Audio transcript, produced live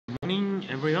morning,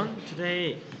 everyone.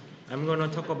 Today, I'm going to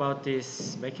talk about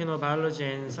this mechanobiology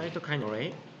and cytokine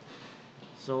array.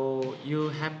 So you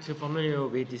have to familiar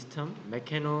with this term,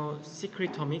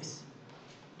 secretomics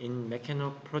in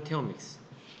mechanoproteomics.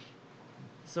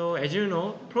 So as you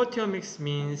know, proteomics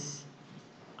means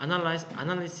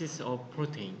analysis of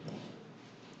protein.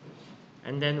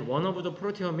 And then one of the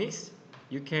proteomics,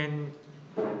 you can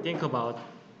think about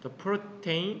the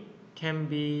protein can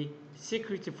be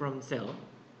secreted from cell,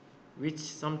 which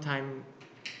sometimes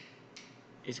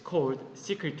is called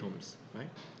secretomes, right?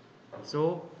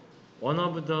 So one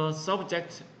of the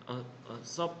subject of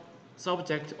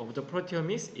the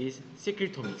proteomics is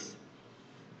secretomics.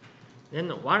 Then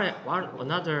what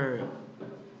another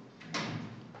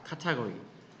category?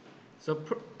 So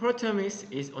proteomics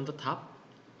is on the top,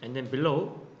 and then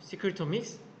below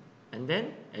secretomics, and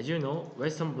then as you know,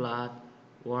 Western blot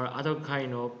or other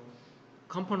kind of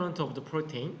component of the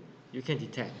protein you can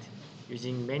detect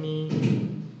using many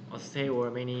assay or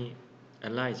many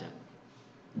ELISA.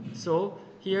 So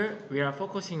here we are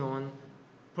focusing on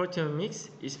proteomics,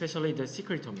 especially the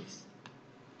secretomics.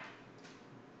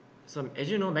 So as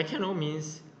you know, mechano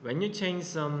means when you change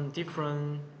some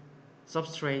different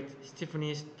substrate,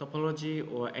 stiffness, topology,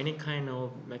 or any kind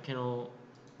of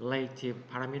mechano-relative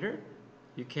parameter,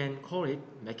 you can call it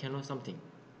mechano something.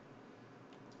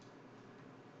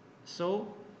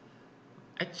 So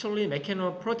actually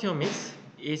mechanoproteomics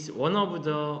is one of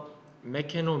the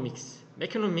mechanomics.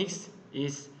 Mechanomics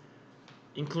is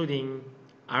including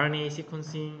RNA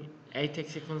sequencing, ATAC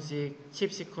sequencing, chip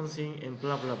sequencing, and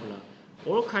blah blah blah.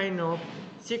 All kind of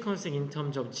sequencing in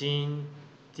terms of gene,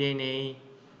 DNA,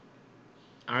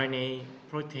 RNA,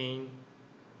 protein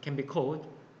can be called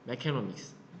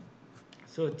mechanomics.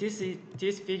 So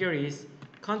this figure is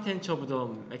content of the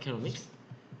mechanomics.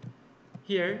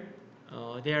 Here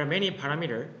there are many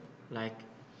parameters like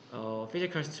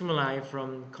physical stimuli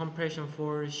from compression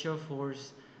force, shear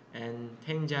force, and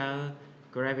tensile,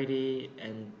 gravity,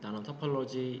 and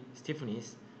nanotopology,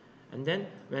 stiffness. And then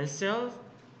when cells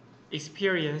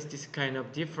experience this kind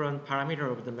of different parameter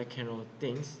of the mechano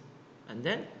things, and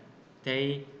then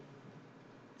they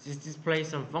display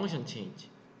some function change,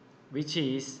 which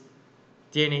is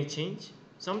DNA change,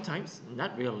 sometimes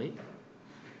not really,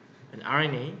 and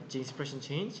RNA gene expression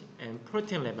change, and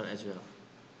protein level as well.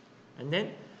 And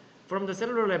then from the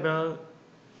cellular level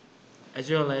as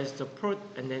well as the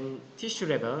and then tissue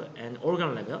level and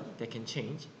organ level, they can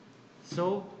change.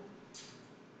 So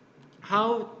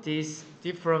how these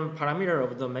different parameter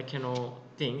of the mechano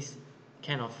things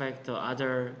can affect the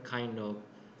other kind of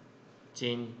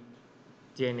gene,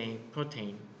 DNA,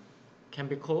 protein can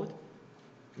be called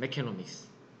mechanomics.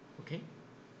 Okay?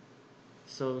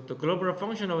 So the global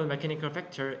function of a mechanical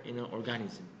factor in an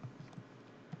organism.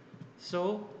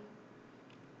 So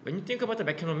when you think about the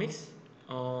mechanomics,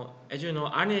 as you know,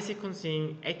 RNA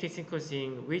sequencing, ATAC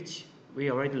sequencing, which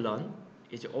we already learned,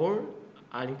 is all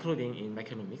are including in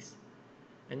mechanomics.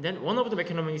 And then one of the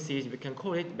mechanomics is we can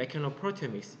call it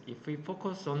mechanoproteomics if we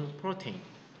focus on protein.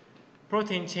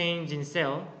 Protein change in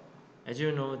cell, as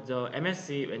you know, the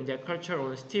MSC, when they are cultured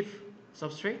on stiff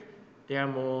substrate, they are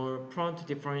more prone to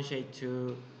differentiate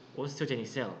to osteogenic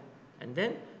cell. And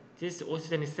then this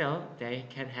osteogenic cell, they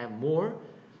can have more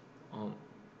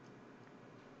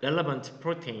relevant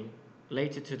protein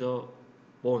related to the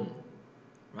bone,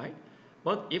 right?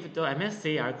 But if the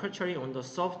MSC are culturing on the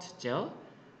soft gel,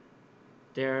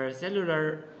 their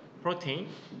cellular protein,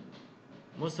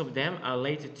 most of them are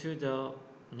related to the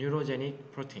neurogenic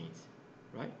proteins,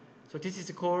 right? So this is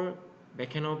called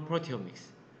mechanoproteomics.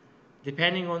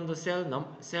 Depending on the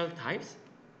cell types,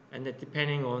 and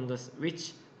depending on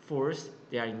which force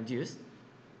they are induced,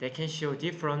 they can show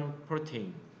different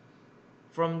protein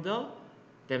from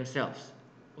themselves.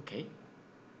 Okay,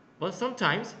 but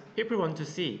sometimes people want to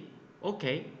see,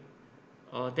 okay,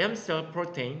 themselves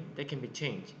protein they can be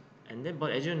changed, and then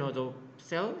but as you know, the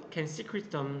cell can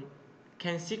secrete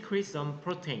some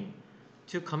protein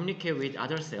to communicate with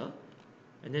other cell,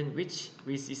 and then which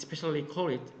we especially call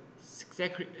it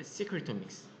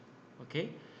secretomics. Okay,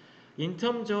 in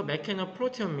terms of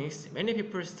mechanoproteomics, many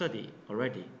people study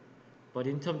already, but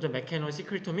in terms of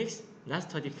mechanosecretomics, not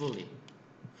studied fully.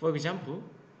 For example,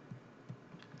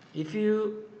 if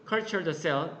you culture the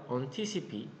cell on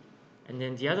TCP and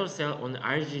then the other cell on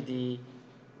RGD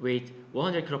with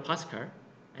 100 kilopascal,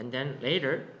 and then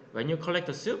later when you collect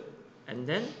the soup and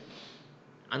then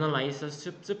analyze the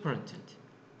soup supernatant.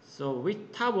 So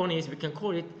with top one is we can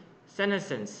call it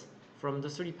senescence from the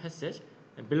 3 passage,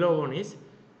 and below one is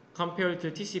compared to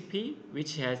TCP,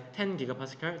 which has 10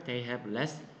 gigapascal, they have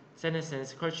less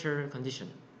senescence culture condition.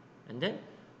 And then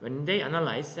when they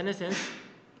analyze senescence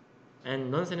and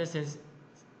non-senescence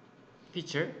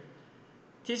feature,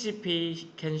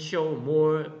 TCP can show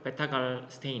more beta-gal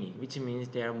staining, which means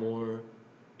they are more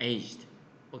aged.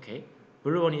 Okay,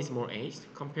 blue one is more aged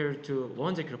compared to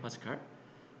 100 kilopascal.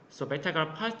 So beta-gal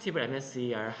positive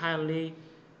MSE are highly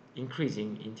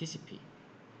increasing in TCP.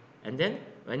 And then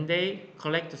when they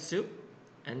collect the soup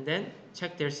and then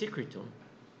check their secretome,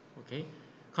 okay,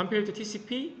 compared to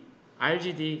TCP,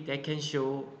 RGD they can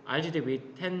show RGD with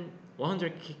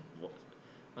 100,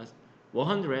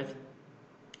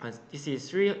 this is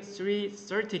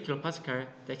 330 kilopascal,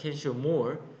 they can show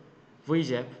more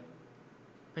VEGF,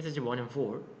 passage 1 and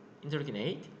 4, interleukin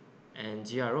 8, and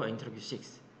GRO and interleukin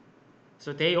 6.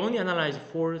 So they only analyze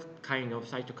 4 kind of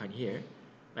cytokine here.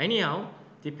 Anyhow,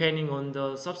 depending on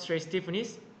the substrate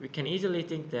stiffness, we can easily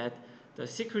think that the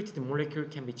secreted molecule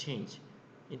can be changed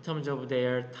in terms of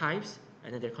their types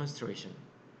and their concentration.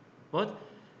 But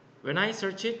when I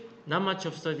search it, not much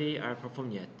of study are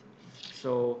performed yet.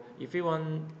 So if you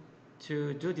want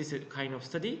to do this kind of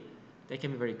study, they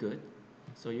can be very good.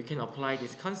 So you can apply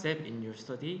this concept in your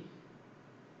study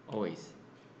always.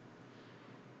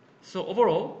 So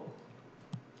overall,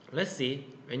 let's see,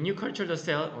 when you culture the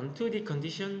cell on 2D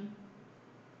condition,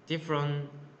 different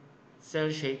cell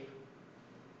shape,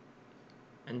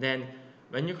 and then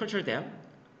when you culture them,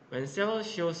 when cells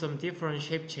show some different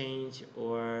shape change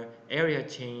or area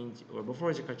change or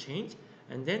morphological change,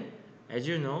 and then as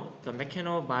you know, the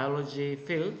mechanobiology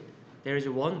field, there is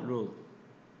one rule.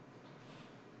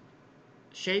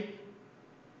 Shape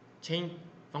change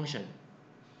function.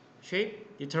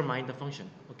 Shape determine the function,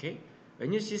 okay?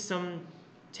 When you see some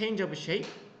change of shape,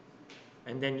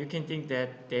 and then you can think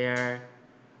that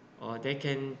they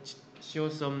can show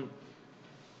some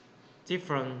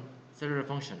different cellular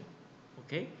function,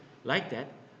 okay? Like that,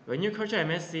 when you culture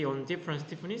MSC on different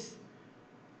stiffness,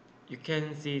 you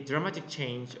can see dramatic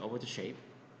change over the shape.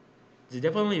 So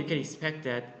definitely you can expect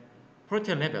that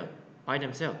protein level by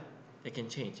themselves, they can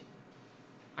change.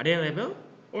 RNA level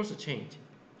also change.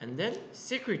 And then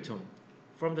secretome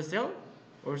from the cell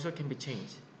also can be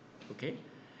changed, okay?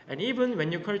 And even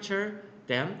when you culture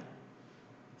them,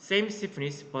 same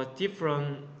stiffness but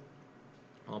different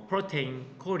protein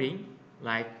coding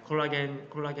like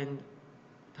collagen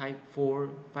type 4,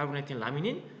 fibronectin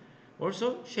laminin,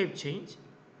 also shape change.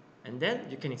 And then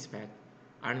you can expect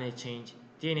RNA change,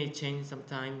 DNA change,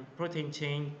 sometime protein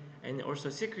change, and also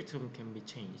secretome can be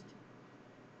changed.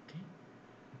 Okay?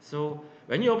 So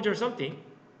when you observe something,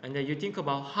 and then you think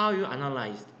about how you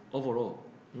analyzed overall,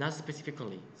 not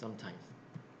specifically sometimes.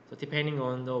 So depending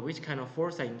on which kind of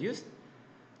force are induced,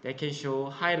 they can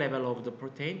show high level of the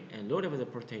protein and low level of the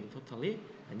protein totally,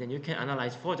 and then you can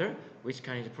analyze further which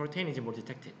kind of protein is more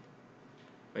detected.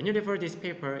 When you refer this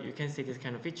paper, you can see this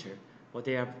kind of feature, but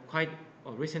they are quite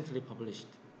recently published.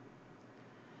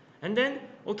 And then,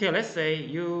 okay, let's say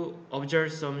you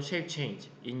observe some shape change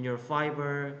in your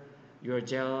fiber, your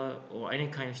gel, or any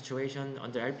kind of situation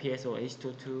under LPS or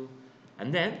H22,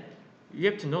 and then you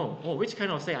have to know, which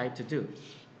kind of assay I have to do.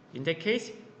 In that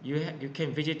case, you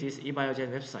can visit this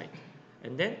eBiogen website,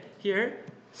 and then here,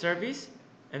 service,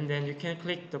 and then you can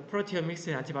click the proteomics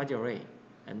and antibody array,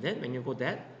 and then when you go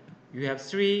that, you have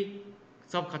 3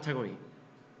 subcategories: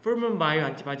 Ferment Bio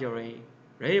Antibody Array,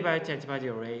 Rayobiotic Antibody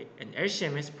Array, and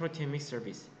LCMS Proteomics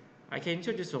Service. I can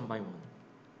introduce one by one.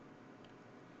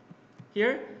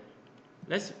 Here,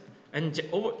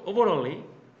 overall,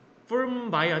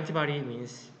 Ferment Bio Antibody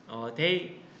means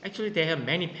they have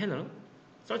many panels.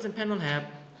 Certain panels have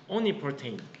only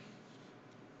protein.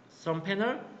 Some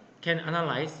panel can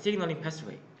analyze signaling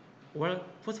pathway or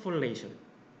phosphorylation.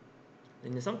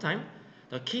 And sometimes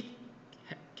the kit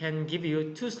can give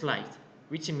you 2 slides,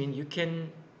 which means you can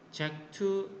check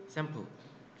 2 samples.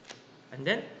 And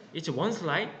then each one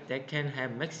slide that can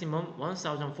have maximum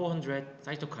 1,400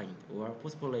 cytokine or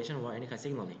phosphorylation or any kind of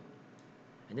signaling.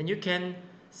 And then you can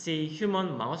see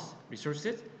human mouse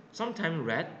resources, sometimes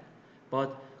rat,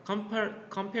 but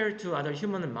compared to other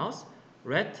human and mouse,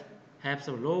 rat have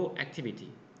some low activity.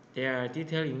 They are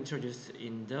detailedly introduced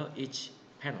in each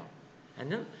panel.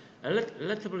 And then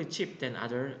relatively cheap than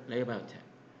other Rayobiotic.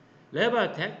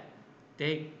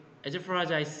 Rayobiotic, as far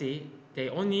as I see, they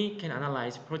only can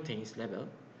analyze proteins level,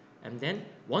 and then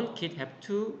one kit have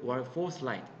 2 or 4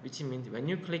 slides, which means when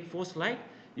you click 4 slides,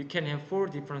 you can have 4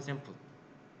 different samples.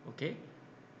 Okay,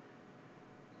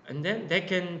 and then they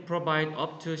can provide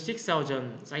up to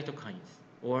 6,000 cytokines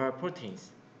or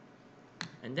proteins,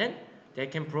 and then they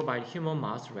can provide human,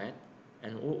 mouse, rat,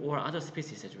 and or other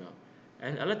species as well,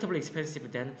 and relatively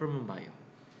expensive than Ferment Bio.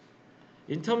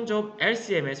 In terms of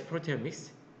LCMS proteomics,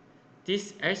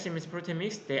 this LC-MS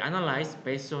proteomics, they analyze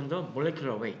based on the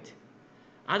molecular weight.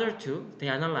 Other two, they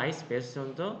analyze based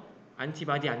on the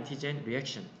antibody-antigen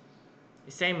reaction.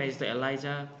 Same as the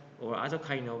ELISA or other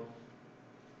kind of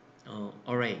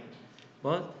array.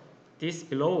 But this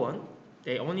below one,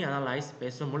 they only analyze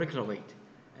based on molecular weight.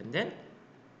 And then,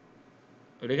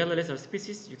 regardless of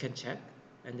species, you can check.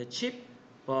 And the cheap,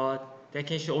 but they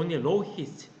can show only low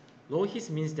hits. Low hits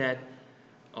means that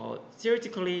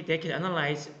theoretically they can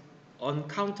analyze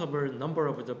uncountable number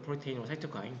of the protein or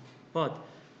cytokine, but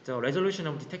the resolution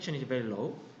of detection is very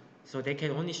low, so they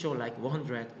can only show like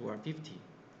 100 or 50.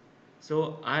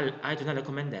 So I do not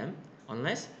recommend them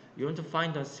unless you want to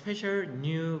find a special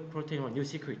new protein or new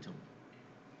secretome.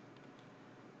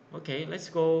 Okay, let's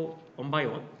go one by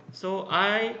one. So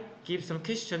I give some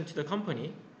question to the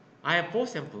company. I have 4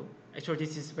 samples. Actually,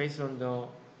 this is based on the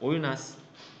OUNAS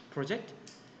project.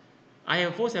 I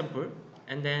have 4 samples,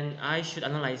 and then I should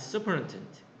analyze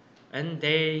supernatant, and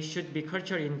they should be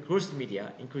cultured in growth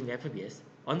media, including FBS,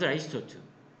 under H2O2,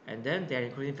 and then they are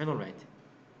including phenol red.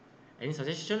 Any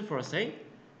suggestion for assay?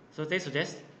 So they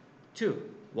suggest 2.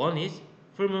 One is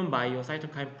full moon bio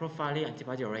cytokine profiling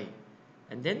antibody array,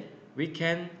 and then we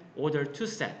can order 2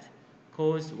 sets,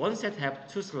 because 1 set have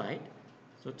 2 slides,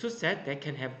 so 2 sets they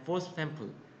can have 4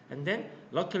 samples, and then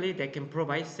luckily they can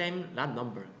provide same lot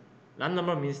number. Lot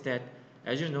number means that,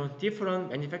 as you know,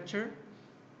 different manufacturer,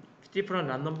 different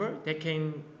lot number, they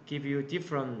can give you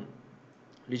different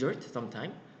results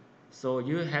sometimes. So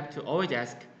you have to always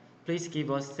ask, please give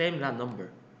us same lot number.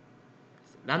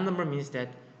 Lot number means that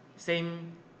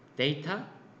same data,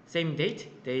 same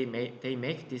date, they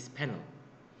make this panel.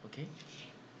 Okay.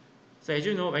 So as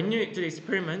you know, when you do the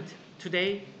experiment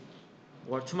today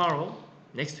or tomorrow,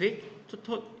 next week,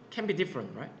 can be different,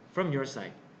 right? From your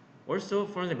side. Also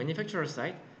from the manufacturer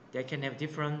side, they can have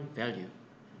different value.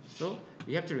 So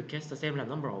you have to request the same lot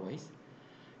number always.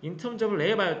 In terms of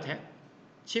layer biotech,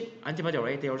 cheap antibody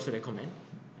array they also recommend,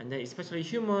 and then especially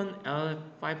human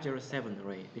L507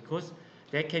 array, because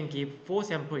they can give 4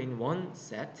 samples in 1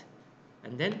 set,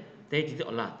 and then they did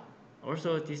a lot.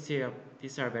 Also,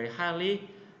 these are very highly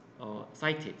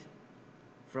cited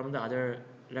from the other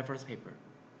reference paper.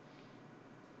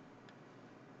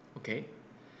 Okay.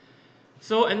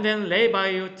 So, and then lay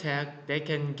biotech, they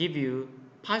can give you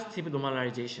positive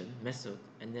normalization method,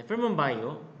 and then Ferment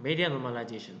Bio, media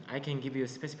normalization, I can give you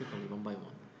specifically one by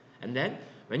one. And then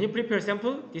when you prepare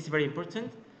sample, this is very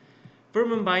important.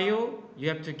 Ferment Bio, you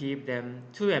have to give them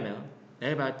 2 ml,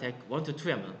 lay biotech 1 to 2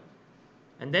 ml,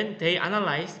 and then they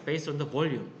analyze based on the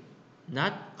volume,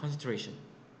 not concentration.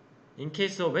 In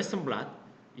case of Western blot,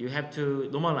 you have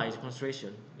to normalize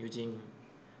concentration using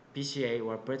BCA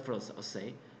or Bradford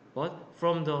assay. But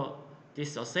from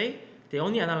this assay, they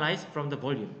only analyze from the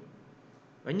volume.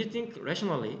 When you think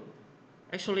rationally,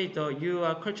 actually you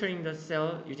are culturing the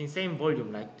cell using same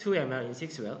volume, like 2 ml in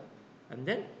 6 well, and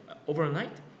then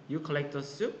overnight you collect the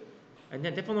soup, and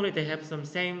then definitely they have some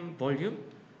same volume,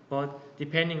 but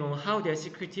depending on how they are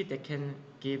secreted, they can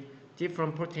give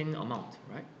different protein amount,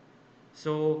 right?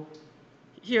 So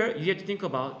here you have to think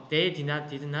about they did not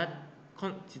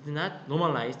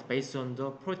normalize based on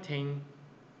the protein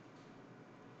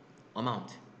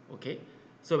amount. Okay,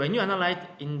 so when you analyze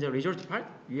in the result part,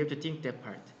 you have to think that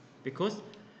part, because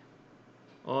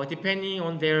depending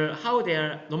on how they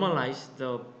are normalized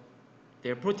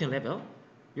their protein level,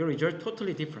 your result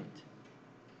totally different,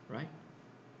 right?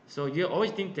 So you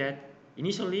always think that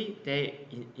initially they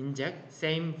inject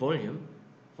same volume,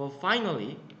 but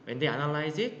finally when they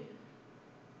analyze it,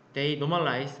 they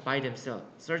normalize by themselves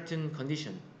certain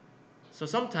condition. So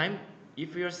sometimes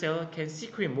if your cell can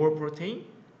secrete more protein,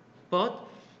 but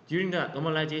during the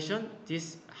normalization,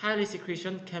 this highly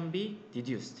secretion can be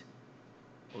reduced.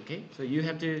 Okay, so you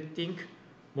have to think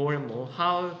more and more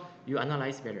how you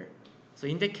analyze better. So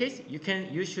in that case,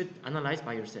 you should analyze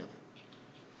by yourself.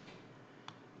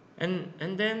 And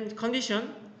then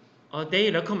condition,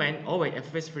 they recommend always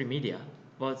FFS-free media,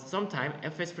 but sometimes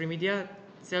FFS-free media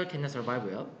cell cannot survive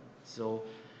well. So,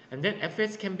 and then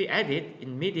FFS can be added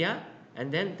in media,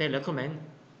 and then they recommend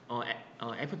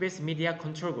FFS media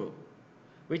control group,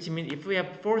 which means if we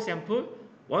have 4 samples,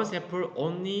 1 sample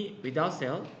only without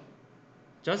cell,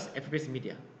 just FFS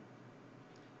media.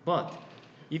 But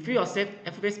if you accept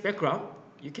FFS background,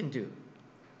 you can do.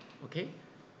 Okay?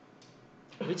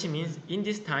 Which means in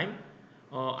this time,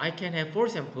 I can have 4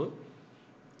 samples.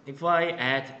 If I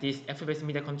add this FFS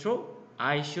media control,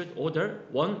 I should order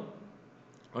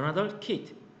another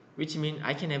kit, which means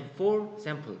I can have 4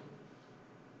 samples,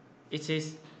 which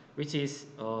is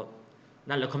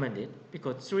not recommended,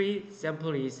 because 3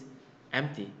 sample is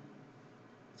empty.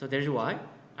 So that is why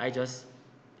I just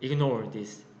ignore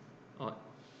this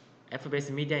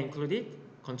F-based media included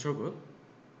control group,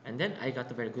 and then I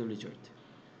got a very good result.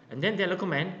 And then they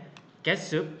recommend get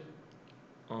soup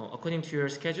according to your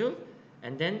schedule,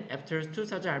 and then after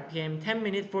 2000 rpm 10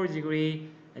 minutes 40 degree,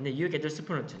 and then you get the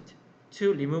supernatant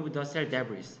to remove the cell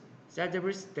debris. Cell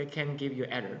debris that can give you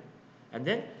error. And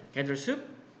then get the soup,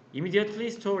 immediately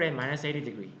store at minus 80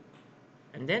 degree.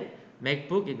 And then make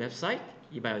book in website,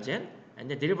 eBiogen, and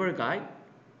the delivery guy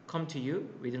come to you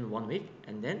within 1 week,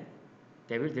 and then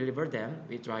they will deliver them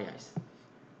with dry ice.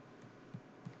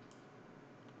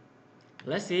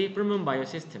 Let's see full moon bio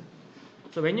system.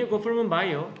 So when you go full moon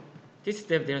bio, this is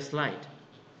their slide.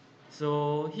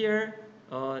 So here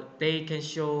they can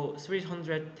show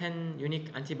 310 unique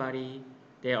antibody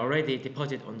they already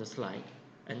deposited on the slide,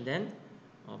 and then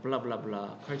blah blah blah,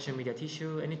 culture media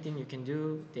tissue, anything you can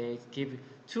do. They give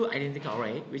 2 identical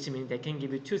array, which means they can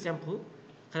give you 2 sample,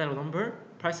 catalog number,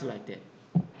 price like that.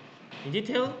 In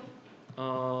detail,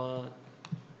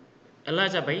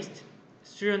 ELISA based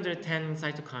 310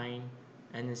 cytokine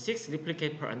and 6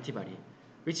 replicate per antibody,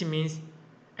 which means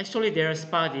actually their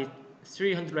spot is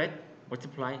 300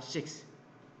 multiplied 6.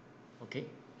 Okay,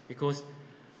 because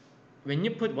when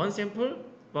you put 1 sample,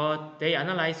 but they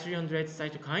analyze 300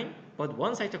 cytokine, but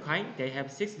 1 cytokine they have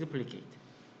 6 duplicate.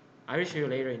 I will show you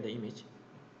later in the image.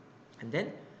 And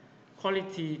then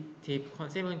qualitative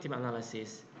quantitative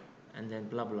analysis, and then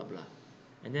blah blah blah,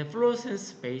 and then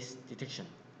fluorescence based detection.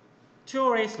 2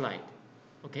 array slide,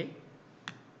 okay,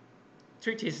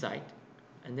 3 T site,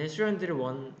 and then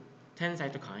 301 10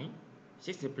 cytokine,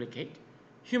 6 duplicate,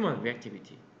 human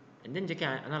reactivity, and then you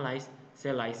can analyze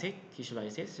cell lysate, tissue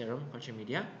lysate, serum, culture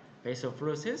media based on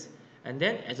fluorescence, and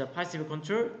then as a passive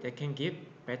control they can give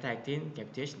beta-actin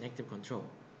cavitation negative control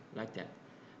like that.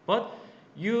 But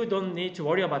you don't need to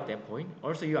worry about that point.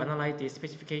 Also, you analyze the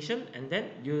specification, and then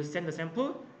you send the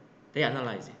sample, they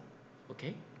analyze it.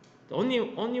 Okay. The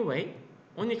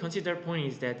only consider point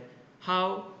is that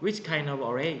which kind of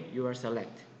array you are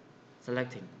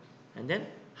selecting, and then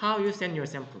how you send your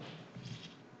sample.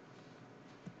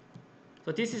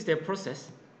 So this is the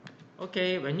process.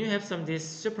 Okay, when you have this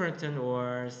supernatant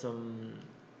or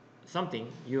something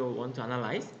you want to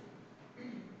analyze,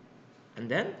 and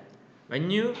then when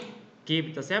you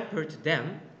give the sample to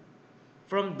them,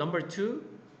 from number 2,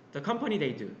 the company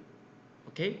they do,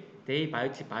 okay, they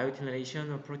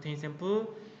biotinylation of protein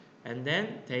sample, and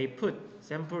then they put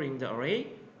sample in the array,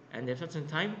 and at a certain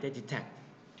time they detect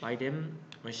by them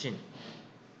machine.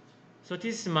 So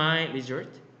this is my result.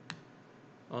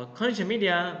 Condition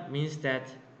media means that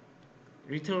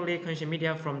literally condition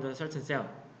media from the certain cell,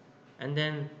 and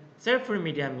then cell-free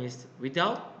media means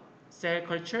without cell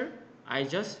culture, I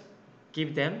just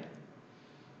give them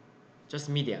just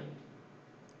media,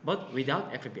 but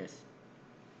without FBS.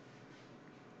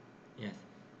 Yes.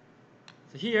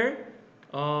 So here,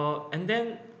 and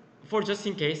then for just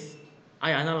in case,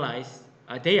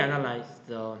 they analyze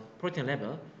the protein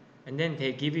level, and then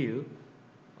they give you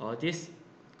this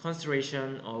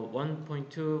concentration of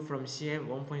 1.2 from CM,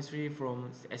 1.3 from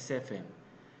SFM.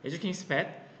 As you can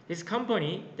expect, this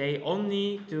company, they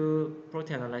only do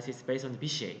protein analysis based on the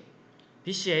BCA.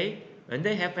 BCA, when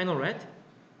they have phenol red,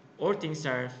 all things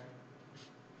are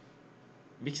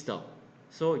mixed up.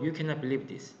 So you cannot believe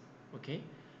this. Okay?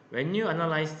 When you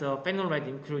analyze the phenol red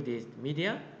included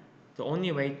media, the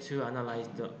only way to analyze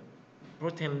the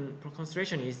protein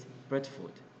concentration is blood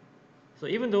food. So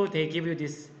even though they give you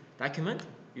this document,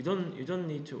 you don't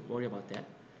need to worry about that.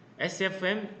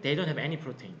 SFM, they don't have any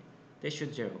protein. They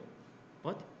should 0.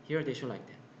 But here they should like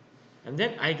that. And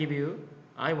then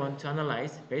I want to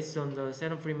analyze based on the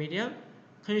serum-free media,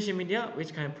 condition media,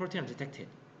 which kind of protein are detected.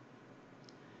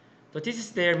 So this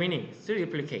is their meaning, 3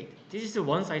 replicate. This is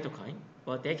 1 cytokine,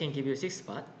 but they can give you 6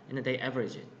 spot, and then they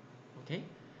average it. Okay?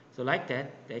 So like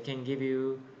that, they can give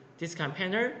you this kind of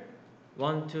panel,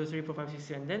 1, 2, 3, 4, 5, 6,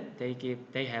 and then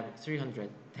they have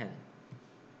 310.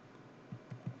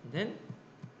 And then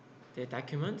the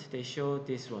document, they show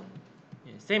this one.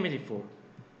 Yeah, same as before.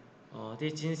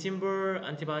 This gene symbol,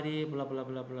 antibody, blah blah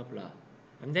blah blah blah.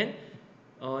 And then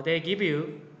they give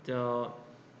you the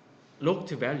log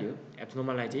to value after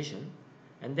normalization,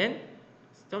 and then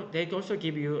they also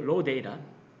give you raw data.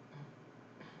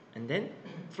 And then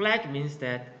flag means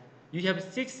that you have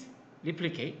 6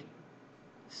 replicate,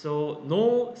 so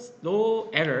no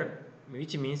error,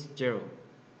 which means 0.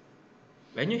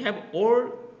 When you have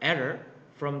all error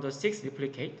from the 6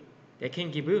 replicate, they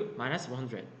can give you minus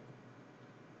 100.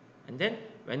 And then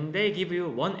when they give you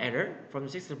 1 error from the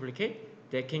 6 replicate,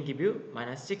 they can give you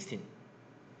minus 16.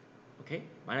 Okay,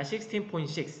 minus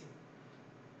 16.6.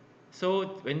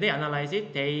 So when they analyze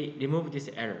it, they remove this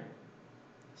error.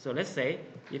 So let's say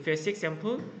if you have 6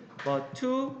 sample, but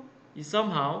 2 is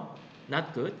somehow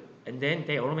not good, and then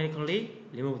they automatically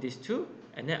remove these 2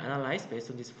 and then analyze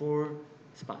based on this 4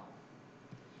 spot.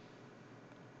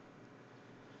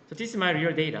 So this is my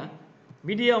real data.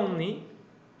 Media only.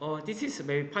 This is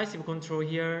very passive control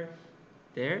here,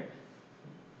 there,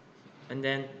 and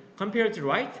then compared to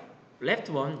right, left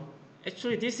one.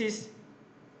 Actually, this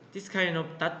kind of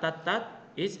dot dot dot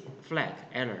is flag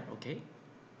error. Okay,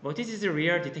 but this is a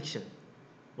real detection.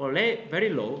 Well, very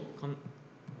low,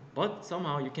 but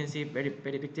somehow you can see very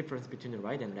big difference between the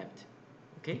right and left.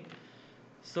 Okay,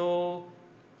 so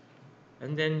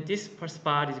and then this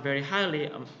spot is very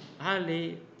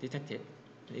highly detected,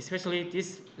 especially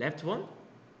this left one,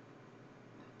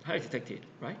 highly detected,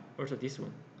 right? Also this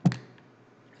one.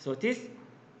 So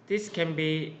this can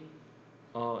be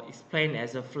explained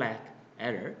as a flag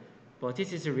error, but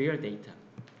this is real data.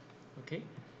 Okay,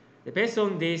 based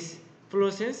on this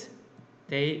fluorescence,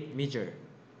 they measure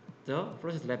the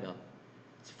fluorescence level.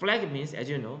 So flag means, as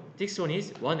you know, this one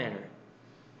is one error,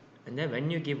 and then when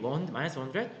you give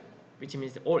 -100, which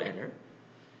means all error,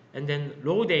 and then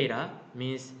low data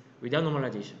means without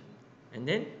normalization, and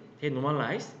then they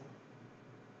normalize,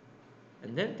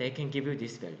 and then they can give you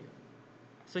this value.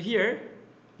 So here,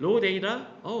 low data,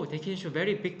 they can show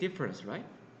very big difference, right?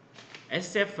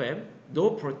 SFM,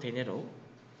 no protein at all.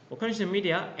 For conditional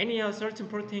media, any certain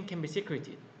protein can be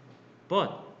secreted.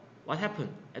 But what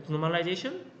happened? At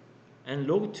normalization and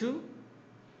log 2,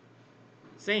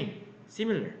 same,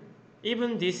 similar.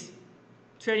 Even this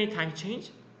 20 time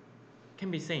change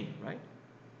can be same, right?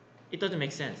 It doesn't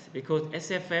make sense because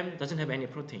SFM doesn't have any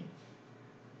protein.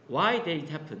 Why did it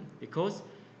happen? Because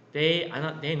they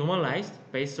normalized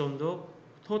based on the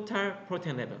total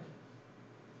protein level.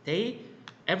 They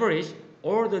average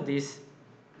all this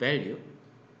value,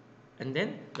 and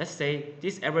then let's say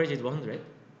this average is 100,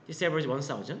 this average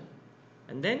 1000,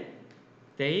 and then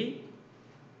they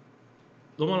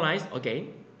normalize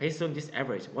again based on this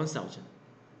average 1000.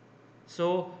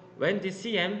 So when the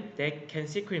CM, they can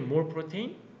secrete more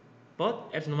protein, but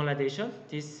after normalization,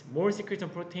 this more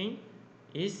secreted protein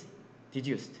is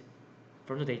deduced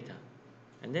from the data,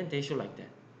 and then they show like that.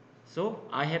 So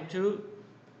I have to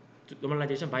do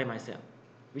normalization by myself,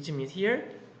 which means here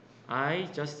I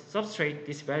just substrate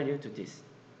this value to this.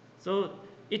 So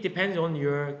it depends on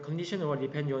your condition or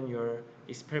depends on your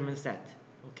experiment set.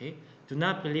 Okay, do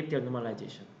not believe their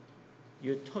normalization.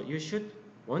 You should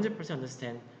 100%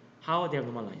 understand how they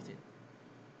normalize it.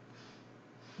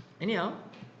 Anyhow,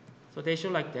 so they show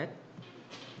like that.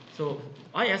 So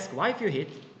I ask why if you hit.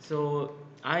 So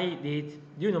I need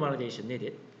new normalization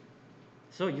needed.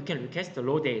 So you can request the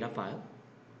raw data file,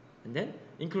 and then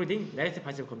including negative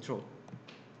positive control.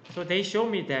 So they show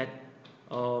me that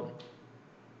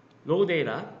raw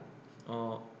data,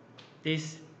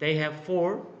 they have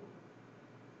 4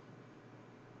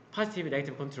 positive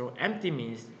negative control. Empty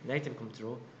means negative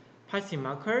control, positive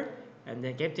marker, and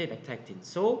then captive beta-actin.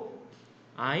 So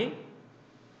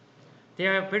they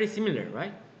are very similar,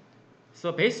 right?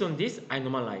 So based on this, I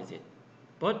normalize it.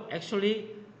 But actually,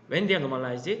 when they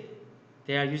normalize it,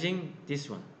 they are using this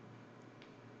one.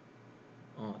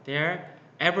 They are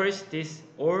average this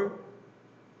or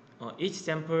each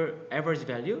sample average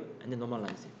value and then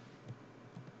normalize it.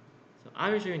 So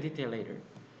I will show you in detail later.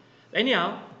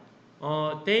 Anyhow,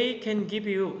 they can give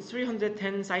you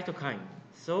 310 cytokine.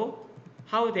 So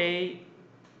how they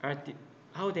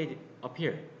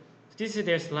appear? So this is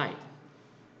their slide.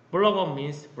 Block 1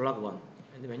 means block 1,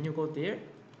 and when you go there,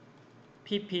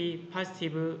 PP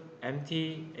positive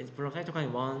empty is block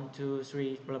cytokine 1, 2,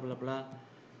 3, blah blah blah,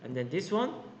 and then this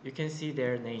one you can see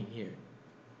their name here.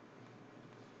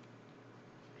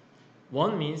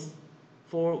 1 means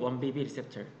for 1BB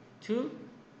receptor, 2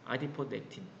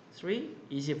 adipodectin, 3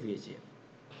 EGF-VEGF,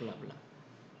 blah blah,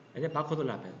 and then barcode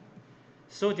label.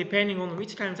 So depending on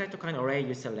which kind of cytokine array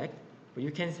you select, but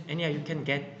you can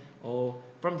get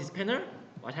from this panel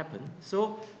what happened.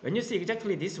 So when you see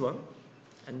exactly this one,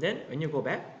 and then when you go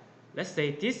back, let's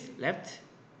say this left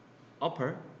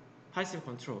upper positive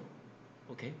control,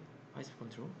 okay, positive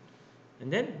control,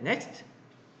 and then next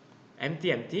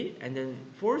empty, and then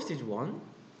fourth is 1,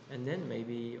 and then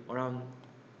maybe around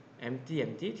empty,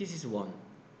 this is 1,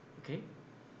 okay.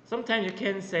 Sometimes you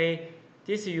can say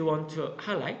this you want to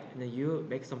highlight, and then you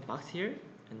make some box here,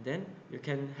 and then you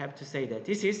can have to say that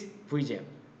this is VGF,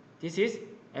 this is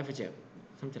FGF,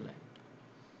 something like.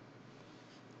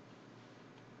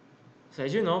 So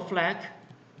as you know, flag,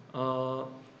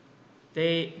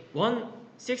 they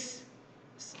 6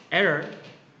 error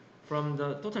from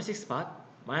the total 6 spot,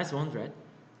 -100,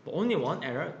 but only one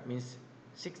error means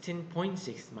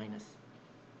 16.6 minus.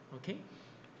 Okay.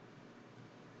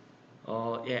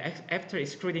 Yeah, after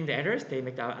excluding the errors, they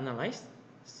make the analyze.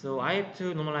 So I have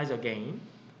to normalize again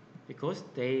because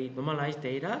they normalize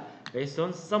data based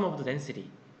on sum of the density.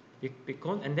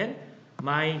 Because, and then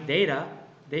my data,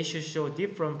 they should show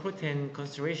different protein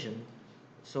concentration.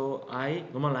 So I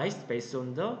normalized based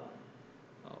on the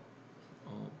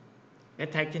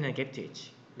beta-actin and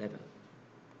GAPTH level.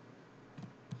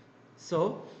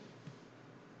 So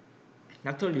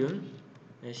Dr. Lyun,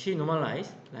 she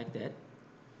normalized like that.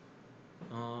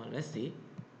 Let's see.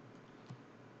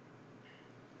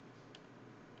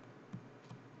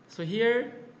 So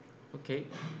here, okay,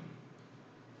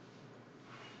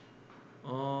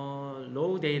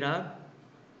 low data,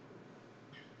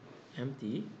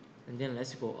 empty, and then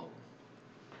let's go up.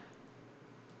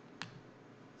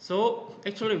 So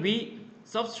actually we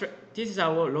subtract, this is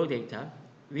our low data,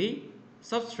 we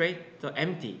subtract the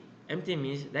empty. Empty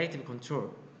means negative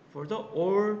control for the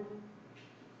all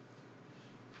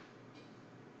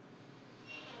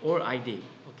ID,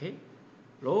 okay?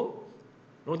 Low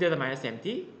data minus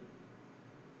empty,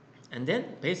 and then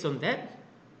based on that,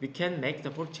 we can make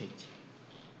the fold change.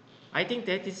 I think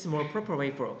that is more proper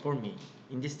way for me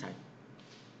in this time,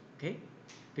 okay?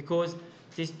 Because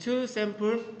these two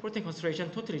sample protein concentration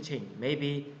totally change.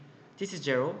 Maybe this is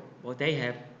 0, but they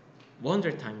have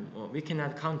 100 times, or we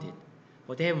cannot count it,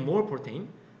 but they have more protein.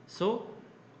 So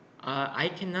I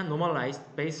cannot normalize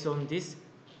based on this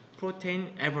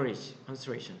protein average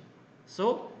concentration.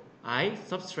 So I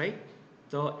subtract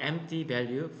the empty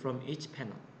value from each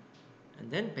panel.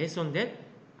 And then based on that,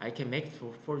 I can make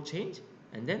fold change,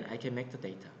 and then I can make the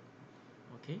data.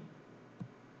 Okay?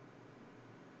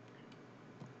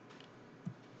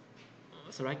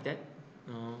 So like that.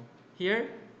 Here,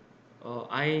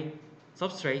 I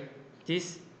subtract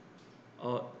this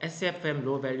SFM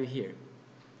low value here.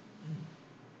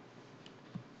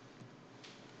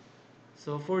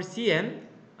 So for CM,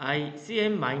 I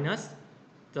CM minus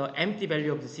the empty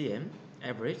value of the CM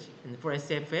average, and for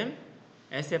SFM,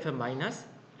 SFM minus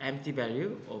empty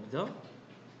value of the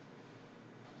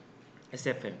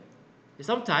SFM.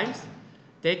 Sometimes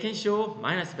they can show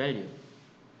minus value.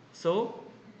 So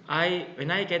when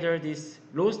I gather this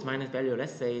lowest minus value,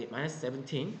 let's say minus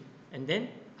 17, and then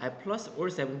I plus all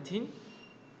 17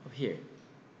 of here.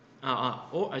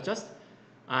 Or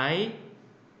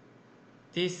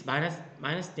this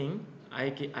minus thing,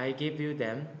 I give you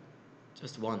them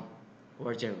just 1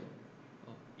 or 0.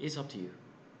 It's up to you.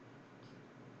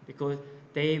 Because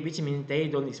which means they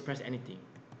don't express anything.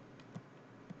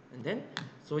 And then,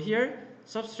 so here,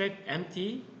 subtract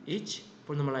empty each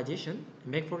for normalization,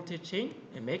 make fold chain,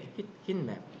 and make heat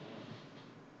map.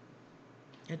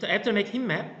 And after make heat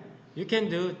map, you can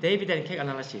do David and Keck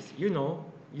analysis. You know,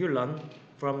 you learn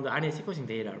from the RNA sequencing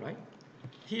data, right?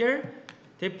 Here,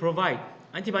 they provide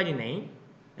antibody name,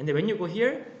 and then when you go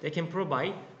here, they can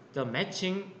provide the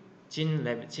matching gene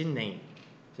name.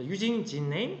 So using gene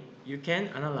name, you can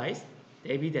analyze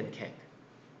David and Keck.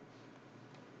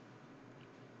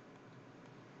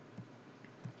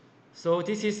 So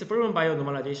this is proven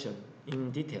bionormalization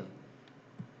in detail.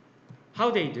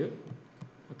 How they do?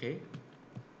 Okay.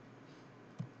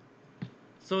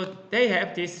 So they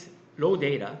have this low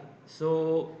data.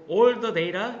 So all the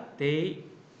data they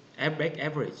make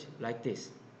average like this.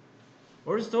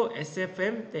 Also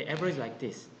SFM they average like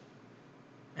this.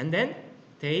 And then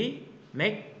they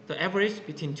make the average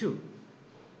between two.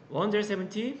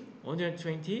 170,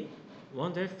 120,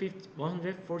 150,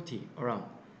 140 around.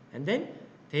 And then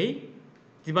they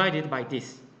divide it by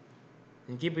this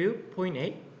and give you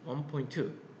 0.8,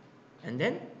 1.2. And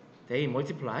then they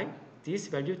multiply this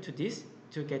value to this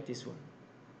to get this one.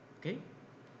 Okay?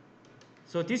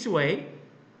 So this way,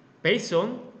 based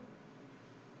on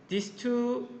these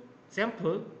two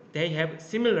samples, they have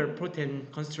similar protein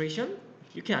concentration,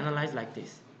 you can analyze like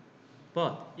this.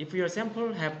 But if your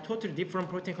sample have totally different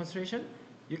protein concentration,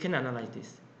 you can analyze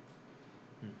this.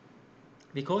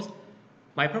 Because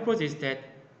my purpose is that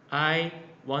I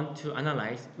want to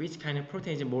analyze which kind of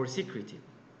protein is more secretive.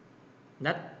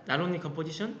 Not only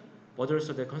composition, but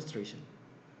also the concentration.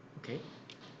 Okay?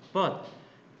 But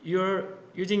you're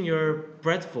using your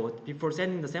Bradford before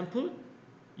sending the sample,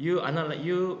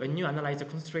 when you analyze the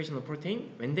concentration of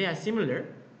protein, when they are similar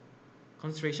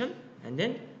concentration, and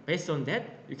then based on that,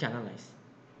 you can analyze.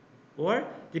 Or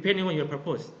depending on your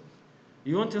purpose,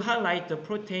 you want to highlight the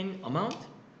protein amount,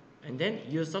 and then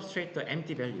you subtract the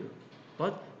empty value.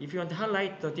 But if you want to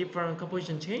highlight the different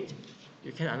composition change,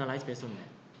 you can analyze based on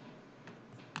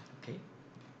that. Okay.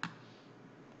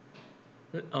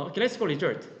 Okay, let's go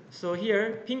result. So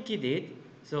here, Pinky did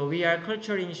So we are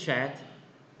culturing shed,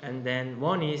 and then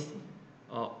one is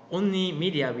only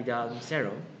media without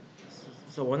serum.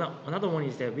 So another one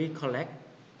is that we collect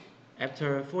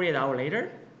after 48 hours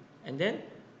later, and then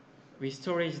we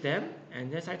storage them,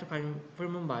 and then cytokine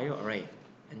ferment bioarray,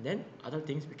 and then other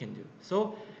things we can do.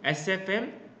 So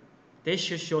SFM, they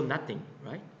should show nothing,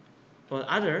 right? But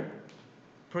other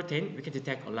protein, we can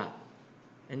detect a lot.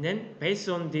 And then based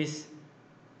on this,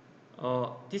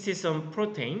 this is some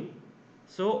protein,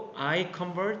 so I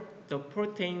convert the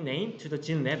protein name to the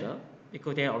gene level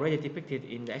because they are already depicted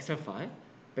in the Excel file.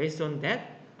 Based on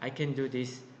that, I can do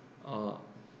this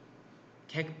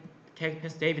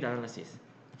David analysis.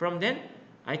 From then,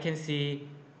 I can see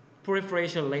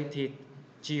proliferation related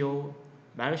geo,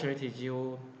 migration related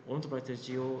geo, ontobacter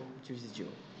geo, juice geo.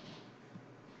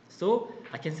 So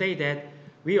I can say that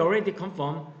we already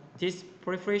confirm this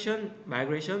proliferation,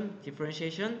 migration,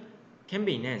 differentiation can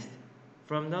be enhanced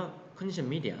from the conditioned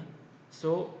media.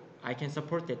 So I can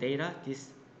support the data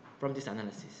from this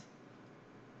analysis.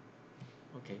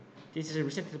 Okay, this is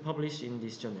recently published in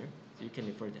this journal, so you can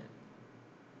refer that.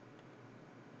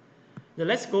 Now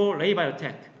let's go Lay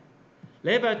Biotech.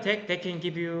 Lay Biotech, they can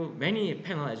give you many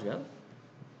panels as well.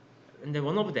 And then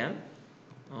one of them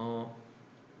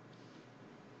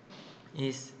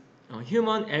is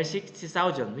human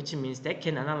L6000, which means they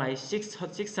can analyze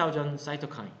 6,000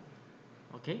 cytokine.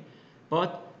 Okay,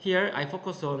 but here I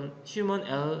focus on human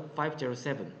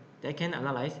L507. They can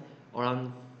analyze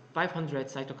around 500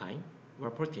 cytokine or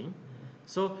protein.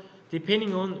 So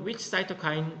depending on which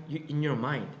cytokine in your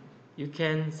mind, you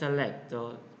can select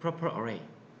the proper array.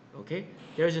 Okay,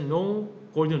 there is no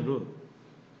golden rule.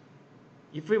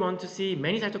 If we want to see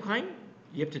many cytokine,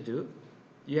 you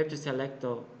have to select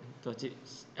the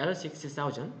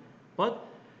L6000. But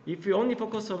if you only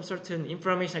focus on certain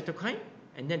inflammation cytokine,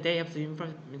 and then they have the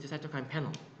inflammatory cytokine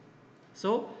panel.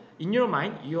 So in your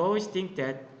mind, you always think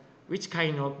that which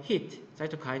kind of hit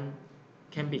cytokine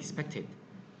can be expected.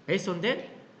 Based on that,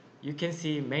 you can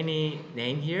see many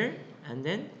names here, and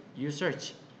then you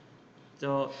search.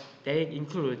 So they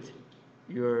include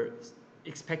your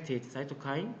expected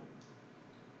cytokine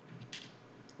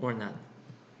or not.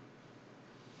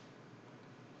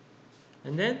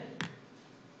 And then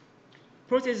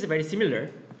process is very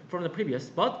similar from the previous,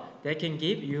 but they can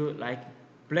give you like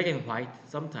black and white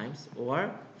sometimes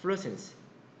or fluorescence.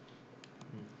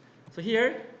 So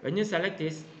here, when you select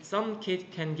this, some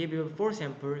kit can give you 4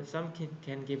 samples, some kit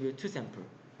can give you 2 samples.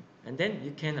 And then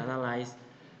you can analyze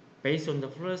based on the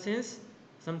fluorescence,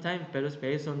 sometimes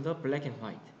based on the black and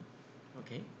white.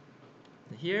 Okay.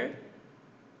 Here,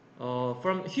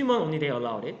 from human only they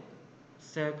allowed it.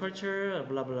 Cell culture,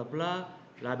 blah blah blah,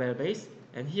 label base,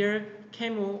 and here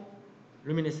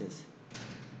chemoluminescence.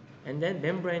 And then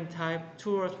membrane type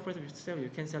 2 or 4 you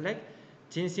can select.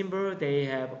 Gene symbol they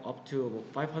have up to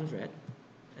 500,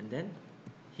 and then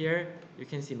here you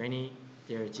can see many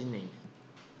their gene names.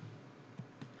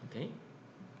 Okay.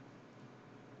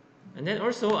 And then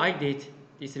also I did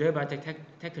this Lay Biotech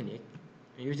technique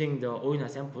using the OINA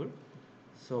sample.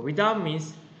 So without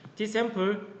means this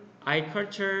sample I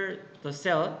culture the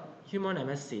cell human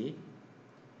MSC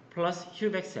plus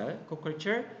Hubeck cell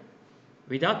co-culture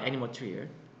without any material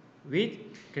with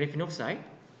graphene oxide,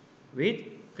 with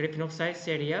graphene oxide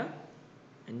seria,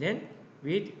 and then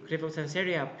with graphene oxide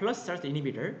seria plus SART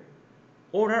inhibitor,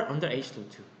 or are under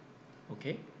H22.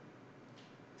 Okay.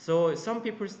 So some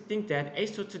people think that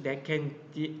H22 that can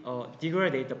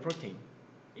degrade the protein.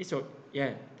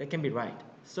 Yeah, that can be right.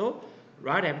 So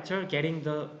right after getting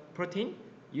the protein,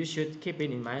 you should keep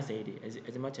it in -80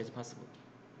 as much as possible.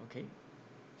 Okay.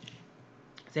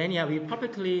 Then yeah, we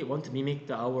perfectly want to mimic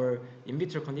our in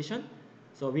vitro condition.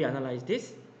 So we analyze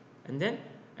this, and then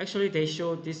actually they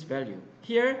show this value.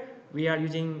 Here we are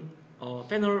using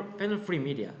phenol-free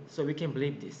media, so we can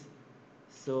believe this.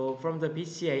 So from the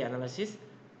BCA analysis,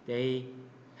 they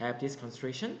have this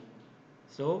concentration.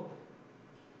 So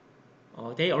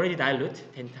they already dilute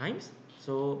 10 times.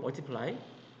 So multiply,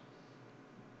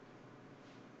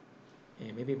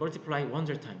 maybe multiply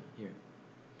 100 times here.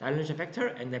 Dilution factor,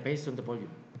 and then based on the volume.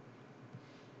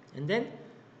 And then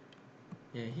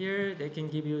here they can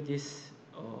give you this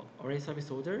array service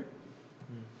order,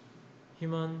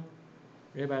 human,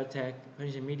 Lay Biotech,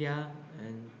 conditioned media,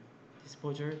 and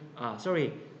disposer.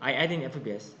 Sorry, I add in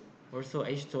FBS, also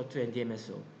H2O2 and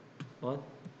DMSO, but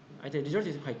the result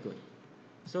is quite good.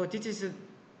 So this is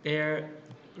their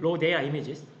raw data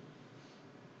images.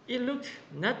 It looked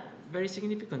not very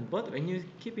significant, but when you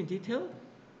keep in detail,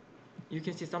 you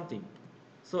can see something.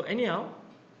 So anyhow,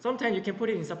 sometimes you can put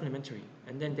it in supplementary,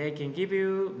 and then they can give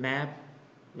you map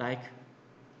like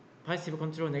positive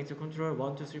control, negative control,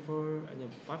 1, 2, 3, 4, and then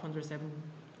 507,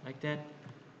 like that.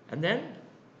 And then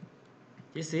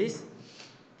this is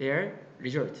their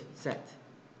result set.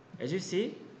 As you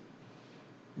see,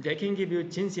 they can give you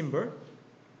gene symbol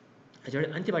as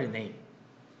your antibody name.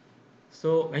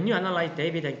 So when you analyze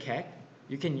David and Keck,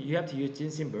 you have to use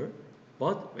gene symbol,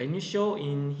 but when you show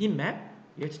in heat map,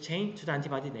 you have to change to the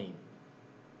antibody name,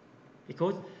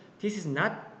 because this is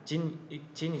not gene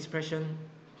expression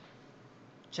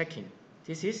checking.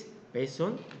 This is based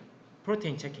on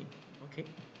protein checking. Okay,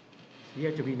 you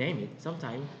have to rename it.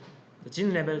 Sometimes the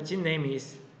gene name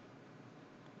is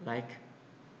like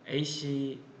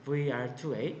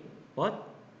ACVR2A, but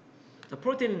the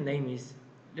protein name is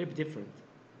a little bit different.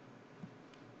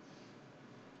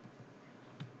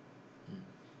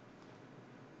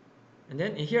 And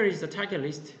then here is the target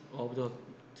list of the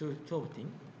two of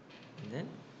things. And then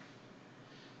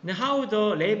now how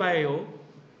the LabBio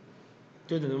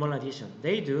do the normalization?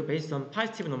 They do based on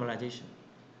positive normalization,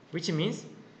 which means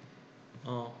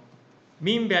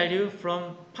mean value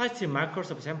from positive markers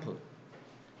of sample.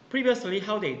 Previously,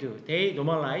 how they do? They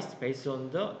normalize based on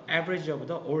the average of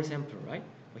the all sample, right?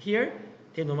 But here,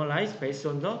 they normalize based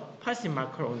on the positive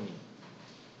marker only.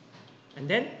 And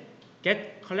then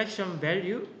get collection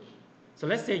value. So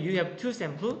let's say you have 2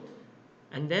 samples,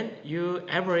 and then you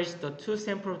average the 2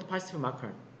 samples of the positive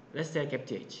marker. Let's say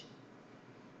GAPTH.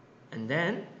 And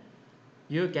then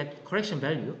you get correction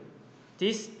value,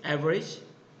 this average,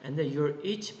 and then your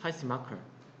each positive marker.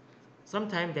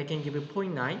 Sometimes they can give you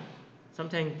 0.9,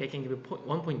 sometimes they can give you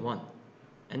 1.1.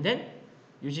 And then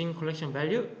using collection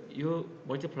value, you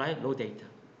multiply raw data.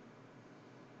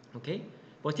 Okay?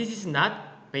 But this is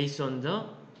not based on the,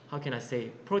 how can I say,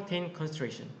 protein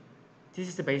concentration. This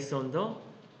is based on the,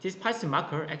 this positive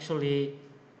marker actually,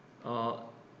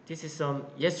 this is some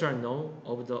yes or no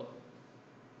of the,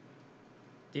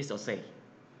 this assay.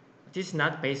 This is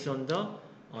not based on the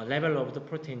level of the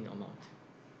protein amount,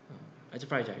 as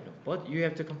far as I know. But you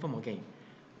have to confirm again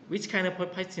which kind of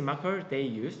positive marker they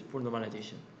use for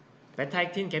normalization.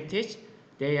 Beta-actin, GAPTH,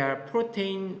 they are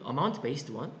protein amount based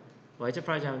one. But as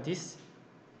far as I know, this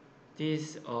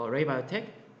Ray Biotech,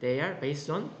 they are based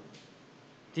on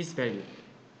this value.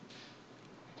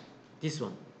 This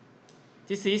one.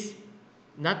 This is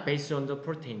not based on the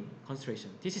protein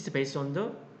concentration. This is based on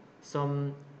the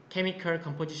some chemical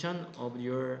composition of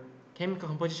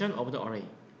the array.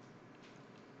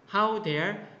 How they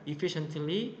are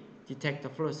efficiently detect the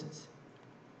fluorescence.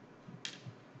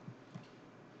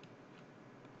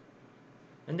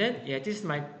 And then, yeah, this is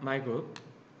my group.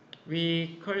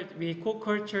 We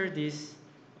co-culture this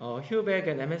Hubeck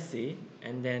and MSC,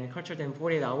 and then culture them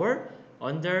 48 hours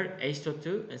under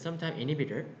H2 and sometimes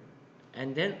inhibitor,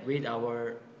 and then with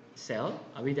our cell,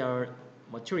 with our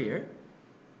material.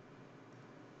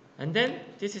 And then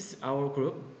this is our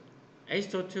group.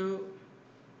 H2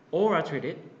 all are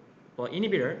treated, but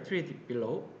inhibitor treated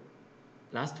below,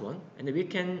 last one. And we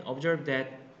can observe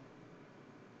that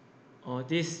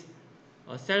this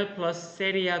cell plus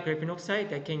ceria graphene oxide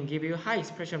that can give you high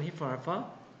expression of HIF-1 alpha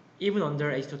even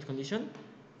under H2 condition,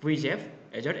 VEGF,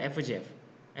 azure FGF.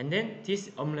 And then this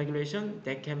regulation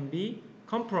that can be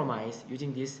compromised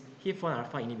using this HIF-1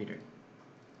 alpha inhibitor.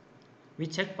 We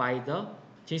check by the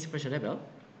gene expression level,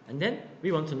 and then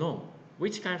we want to know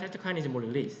which kind of cytokine is more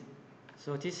released.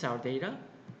 So this is our data.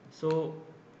 So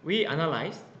we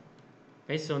analyze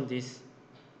based on this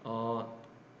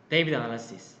David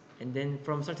analysis, and then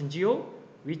from certain geo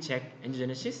we check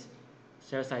angiogenesis,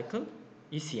 cell cycle,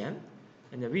 ECM,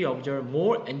 and then we observe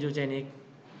more angiogenic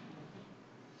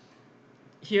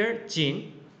here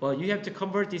gene, but you have to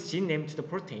convert this gene name to the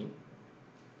protein.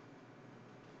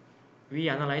 We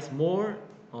analyze more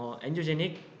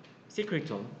angiogenic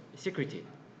secretome secreted,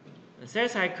 cell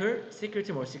cycle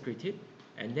secreted more secreted,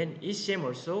 and then ECM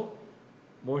also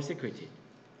more secreted.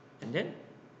 And then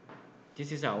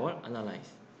this is our analyze.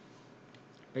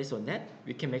 Based on that,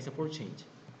 we can make the fold change.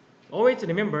 Always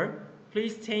remember,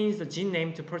 please change the gene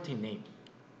name to protein name.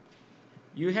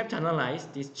 You have to analyze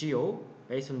this GO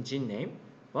based on gene name,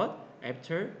 but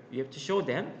after you have to show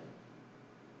them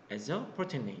as a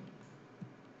protein name.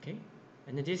 Okay,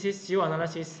 and then this is GO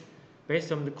analysis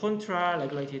based on the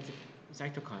contra-regulated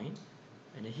cytokine.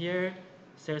 And here,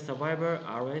 cell survival,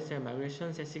 ROS, cell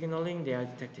migration, cell signaling, they are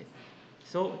detected.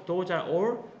 So those are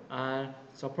all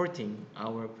supporting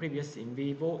our previous in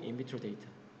vivo, in vitro data.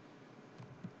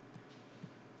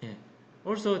 Yeah.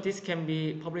 Also, this can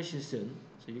be published soon,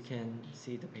 so you can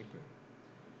see the paper.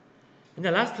 And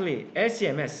then lastly,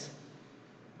 LCMS.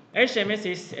 LCMS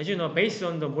is, as you know, based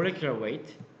on the molecular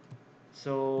weight.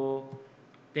 So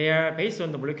they are based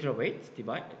on the molecular weight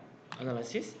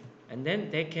analysis. and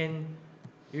then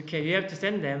you have to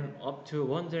send them up to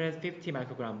 150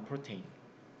 microgram protein,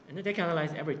 and then they can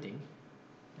analyze everything,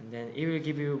 and then it will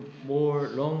give you more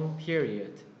long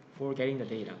period for getting the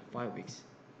data, 5 weeks.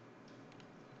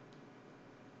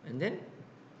 And then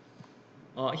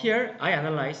here I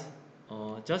analyze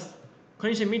just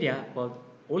conditioned media, but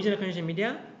original conditioned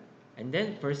media, and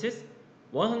then versus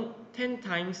 110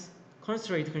 times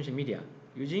concentrated conditioned media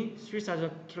using 3000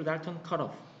 kilodalton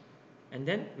cutoff, and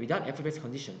then without FFS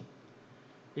condition.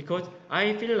 Because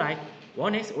I feel like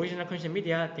 1x original conditioned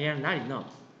media, they are not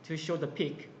enough to show the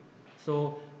peak.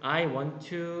 So I want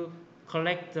to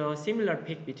collect the similar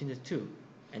peak between the two.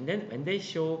 And then when they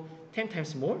show 10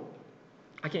 times more,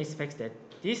 I can expect that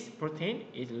this protein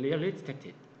is really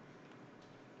detected.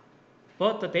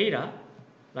 But the data,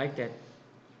 like that,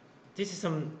 this is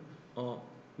some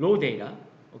low data,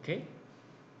 okay?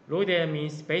 Low data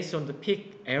means based on the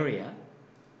peak area.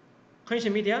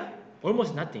 Conditioned media,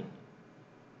 almost nothing.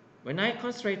 When I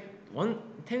concentrate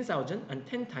 10,000 and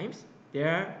 10 times, they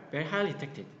are very highly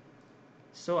detected.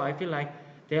 So I feel like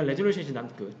their resolution is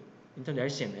not good in terms of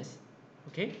LCMS.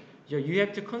 Okay, so you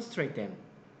have to concentrate them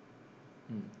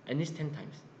at least 10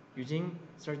 times using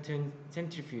certain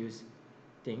centrifuge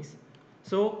things.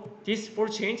 So this for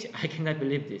change, I cannot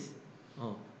believe this.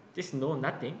 This no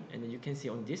nothing, and then you can see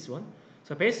on this one.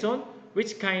 So based on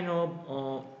which kind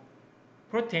of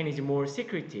protein is more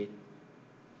secreted,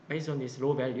 based on this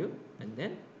low value, and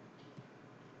then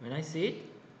when I see it,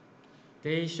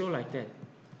 they show like that.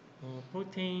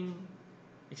 Protein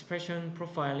expression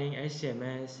profiling,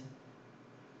 LCMS,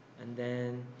 and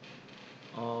then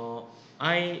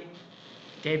I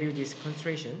gave you this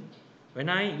concentration. When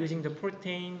I using the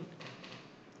protein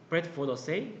Bradford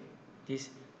assay, this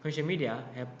conditioned media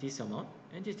have this amount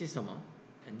and this amount,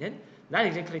 and then not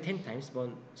exactly 10 times, but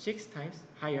 6 times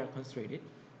higher concentrated,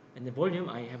 and the volume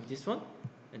I have this one,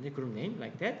 and the group name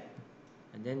like that,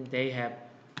 and then they have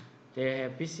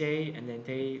BCA, and then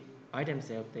they by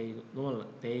themselves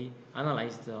they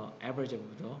analyze the average of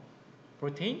the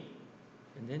protein,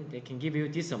 and then they can give you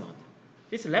this amount.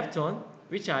 This left one,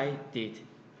 which I did,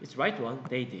 this right one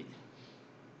they did.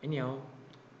 Anyhow,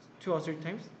 2 or 3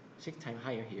 times, 6 times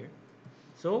higher here.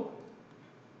 So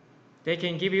they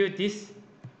can give you this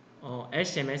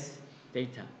LCMS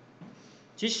data.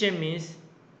 GCM means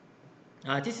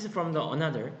this is from the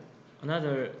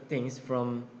another things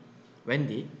from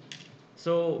Wendy.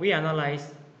 So we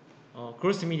analyze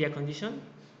gross media condition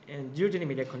and duodenal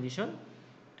media condition,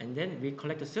 and then we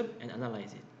collect the soup and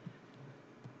analyze it.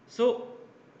 So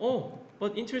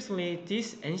but interestingly,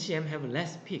 this NCM have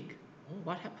less peak.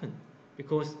 What happened?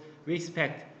 Because we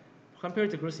expect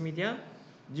compared to gross media,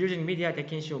 duodenal media they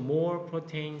can show more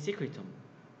protein secretome.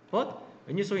 But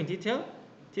when you saw in detail,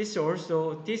 this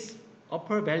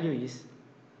upper value is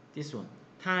this one,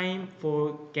 time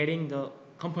for getting the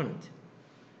component.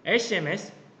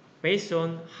 LCMS based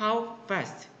on how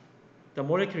fast the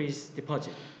molecule is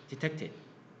detected.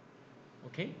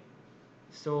 Okay,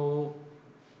 so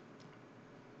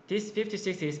this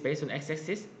 56 is based on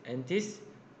x-axis, and this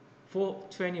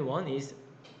 421 is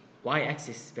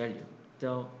y-axis value,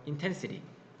 the intensity.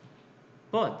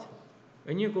 But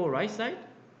when you go right side,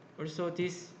 also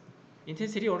this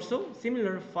intensity also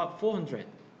similar 400.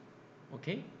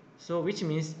 Okay, so which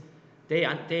means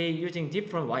they using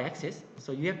different y-axis,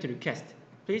 so you have to request,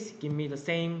 please give me the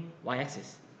same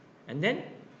y-axis, and then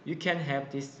you can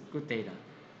have this good data.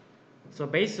 So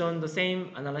based on the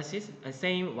same analysis and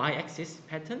same y-axis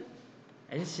pattern,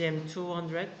 NCM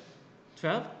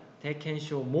 212, they can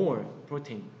show more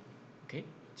protein, okay,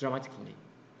 dramatically.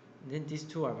 And then these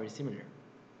two are very similar.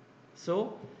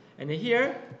 So, and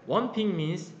here one ping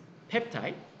means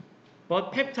peptide,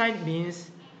 but peptide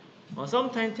means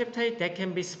sometimes peptide that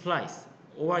can be spliced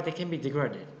or they can be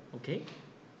degraded. Okay.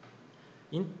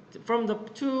 From the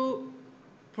two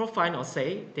profile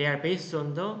assay, they are based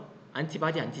on the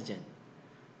antibody antigen.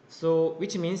 So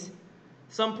which means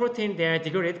some protein they are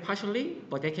degraded partially,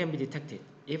 but they can be detected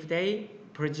if they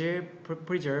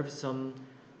preserve some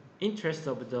interest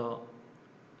of the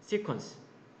sequence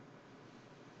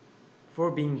for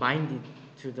being binded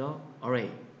to the array.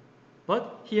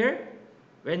 But here,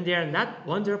 when they are not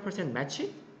 100% matched,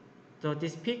 so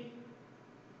this peak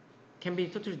can be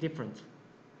totally different.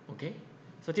 Okay,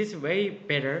 so this is way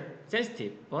better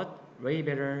sensitive, but way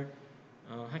better,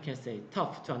 how can I say,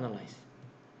 tough to analyze.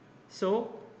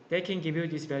 So they can give you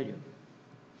this value.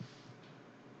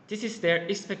 This is their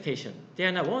expectation. They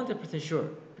are not 100% sure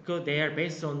because they are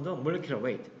based on the molecular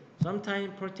weight.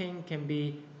 Sometimes protein can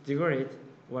be degraded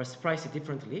or spliced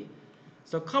differently.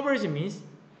 So coverage means,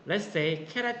 let's say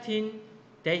keratin,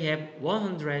 they have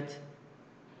 100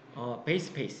 base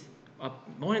pace,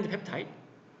 bonded peptide,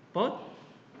 but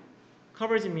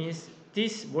coverage means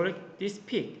this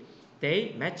peak,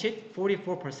 they match it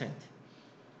 44%.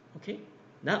 Okay,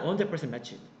 not 100%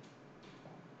 match it.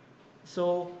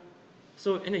 So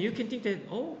and you can think that,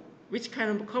 oh, which kind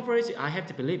of coverage I have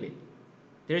to believe it.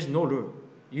 There is no rule.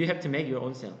 You have to make your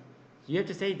own cell. You have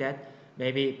to say that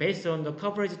maybe based on the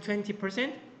coverage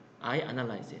 20%, I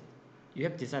analyze it. You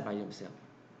have to decide by yourself.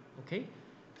 Okay?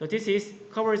 So this is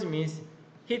coverage means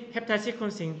hit peptide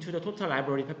sequencing to the total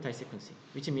library peptide sequencing,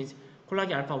 which means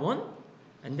collagen alpha 1,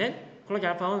 and then collagen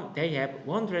alpha 1, they have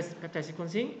 100 peptide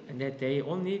sequencing, and then they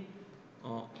only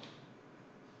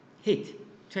hit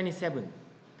 27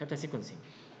 peptide sequencing.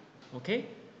 Okay?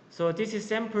 So this is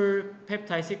sample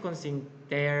peptide sequencing.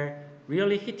 Their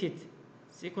really hit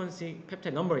sequencing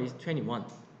peptide number is 21.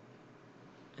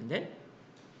 And then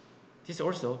this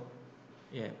also,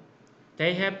 yeah,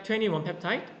 they have 21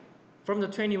 peptide. From the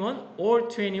 21, all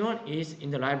 21 is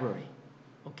in the library.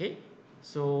 Okay?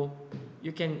 So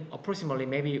you can approximately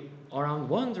maybe around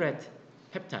 100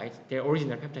 peptides, their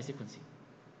original peptide sequencing.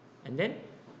 And then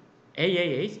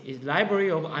AAH is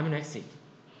library of amino acid.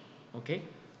 Okay?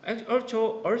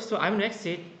 Also amino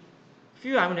acid,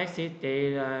 few amino acid,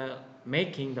 they are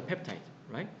making the peptide,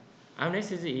 right? Amino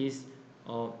acid is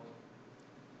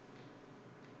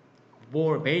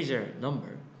more major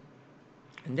number.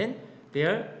 And then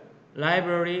their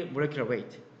library molecular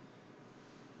weight.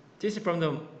 This is from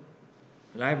the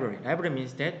library. Library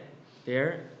means that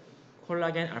their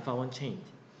collagen alpha 1 chain.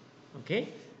 Okay?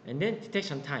 And then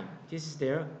detection time. This is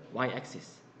their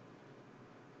y-axis.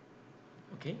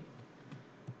 Okay?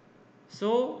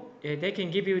 So they can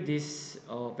give you this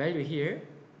value here,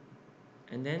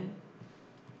 and then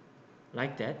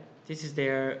like that. This is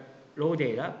their raw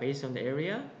data based on the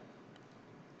area,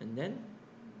 and then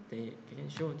they can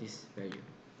show this value.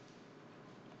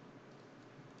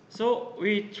 So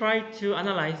we try to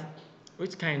analyze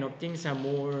which kind of things are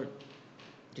more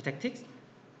detected.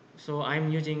 So I'm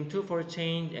using 2,4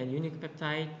 chain and unique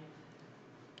peptide,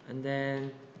 and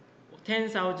then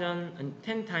 10,000 and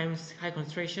 10 times high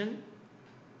concentration.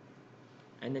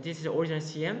 And this is the original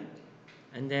CM,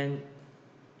 and then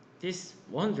this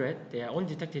 100, they are only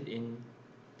detected in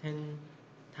 10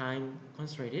 times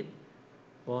concentrated,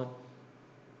 but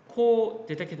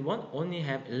co-detected one only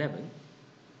have 11.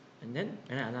 And then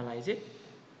when I analyze it,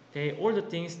 all the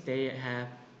things they have,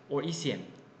 or ECM,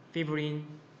 fibrin,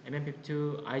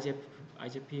 MMP2,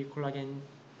 IGP, collagen,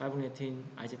 fibronectin,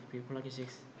 IGP, collagen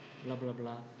 6, blah blah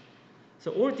blah.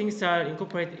 So all things are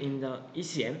incorporated in the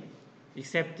ECM,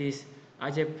 except this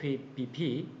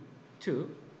IGP-BP2.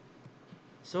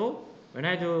 So when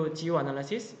I do GO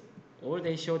analysis, all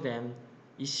they show them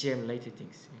ECM related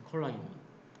things, collagen 1.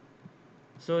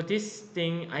 So this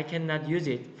thing, I cannot use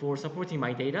it for supporting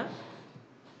my data.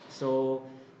 So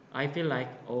I feel like,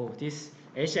 oh, this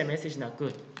HMS is not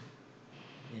good.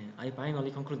 Yeah, I finally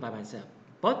conclude by myself.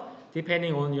 But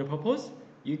depending on your purpose,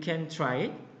 you can try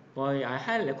it. But I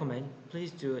highly recommend,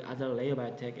 please do other Leo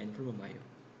Biotech and Fulmon Bio.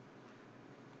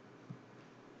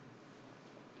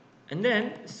 And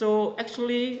then, so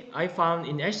actually, I found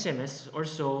in HMS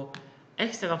also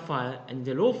extra file and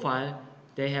the raw file,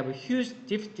 they have a huge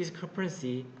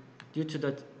discrepancy due to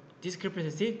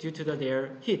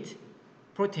their heat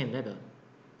protein level.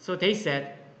 So they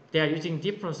said they are using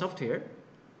different software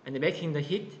and making the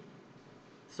heat.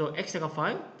 So extra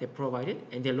file they provided,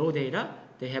 and the raw data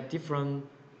they have different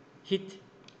heat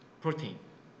protein.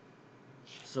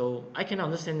 So I can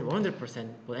understand 100%,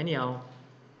 but anyhow,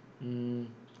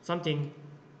 something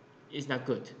is not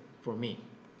good for me.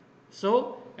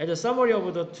 So as a summary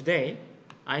of today,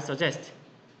 I suggest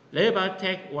Leo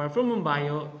Biotech or Fulmon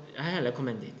Bio, I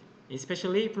recommend it.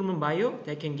 Especially Fulmon Bio,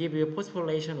 they can give you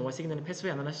phosphorylation or signal pathway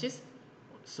analysis,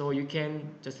 so you can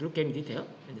just look in detail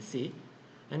and see.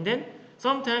 And then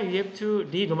sometimes you have to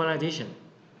de-normalization.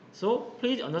 So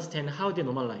please understand how they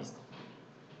normalize.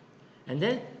 And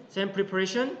then sample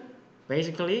preparation,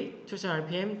 basically 2000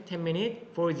 RPM, 10 minutes,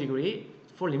 4 degrees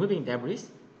for removing debris,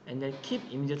 and then keep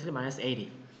immediately minus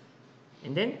 80.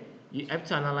 And then you have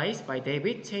to analyze by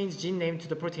David, change gene name to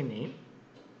the protein name,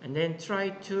 and then try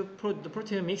to put the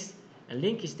proteomics and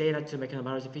link its data to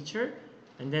mechanobiology feature,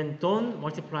 and then don't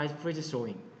multiply freeze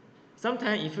throwing.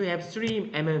 Sometimes if you have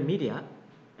 3 ml media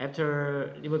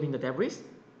after removing the debris,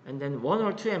 and then 1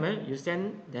 or 2 ml you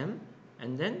send them,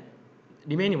 and then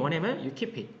remaining 1 ml you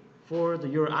keep it for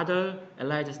your other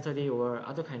ELISA study or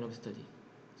other kind of study.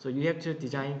 So you have to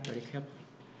design very carefully.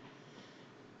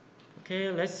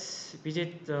 Okay, let's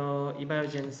visit the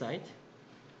eBiogen site.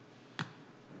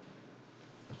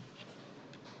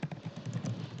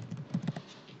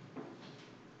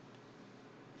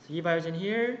 eBiogen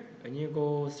here, and you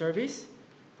go service,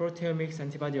 proteomics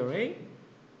antibody array,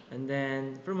 and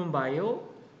then Fermon Bio,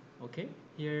 okay,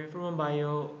 here Fermon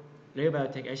Bio, Rare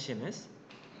Biotech LCMS,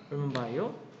 Fermon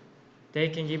Bio, they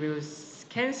can give you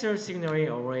cancer signaling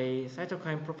array,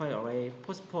 cytokine profile array,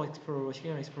 post-pol explorer,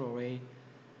 signal explorer array,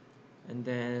 and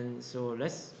then so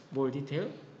let's more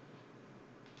detail,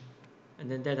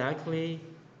 and then they directly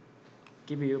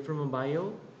give you Fermon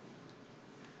Bio,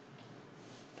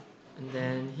 and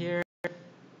then here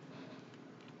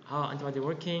how antibody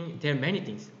working. There are many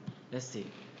things. Let's see.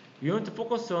 You want to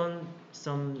focus on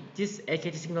this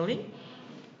AKT signaling.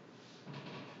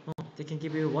 They can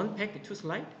give you one pack, 2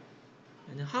 slide,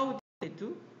 and how they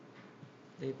do?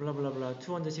 They blah blah blah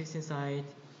 216 site,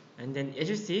 and then as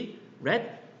you see,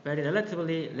 red very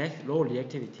relatively less low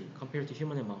reactivity compared to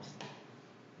human and mouse.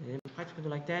 And then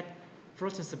like that,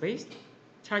 fluorescence based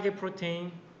target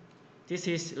protein. This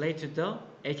is related to the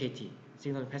AKT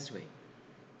signal pathway.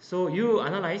 So you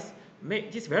analyze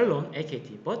this well-known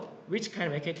AKT, but which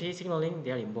kind of AKT signaling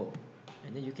they are involved,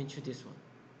 and then you can choose this one.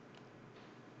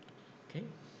 Okay,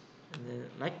 and then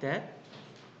like that,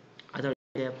 other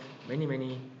have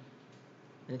many.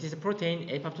 And this is protein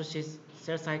apoptosis,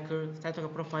 cell cycle,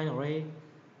 cytokine profile array,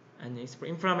 and it's for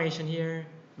inflammation here,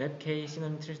 MAPK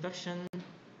signal transduction,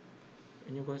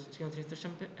 and you go signal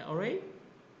transduction array.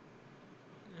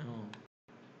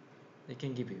 They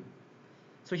can give you.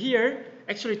 So here,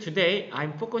 actually today,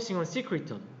 I'm focusing on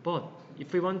secretome, but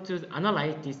if we want to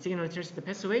analyze the signal transduction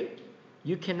pathway,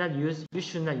 you should not use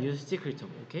secretome,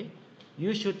 okay?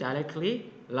 You should directly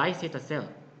lysate the cell,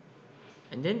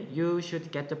 and then you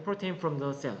should get the protein from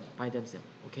the cell by themselves,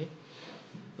 okay?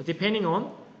 But depending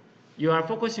on, you are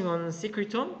focusing on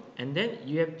secretome, and then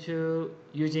you have to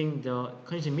using the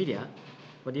conditioned media.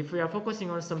 But if we are focusing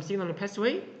on some signaling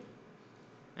pathway,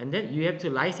 and then you have to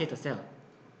lysate the cell,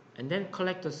 and then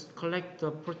collect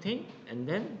the protein, and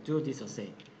then do this assay,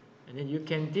 and then you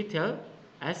can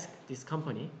ask this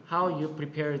company how you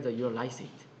prepare your lysate.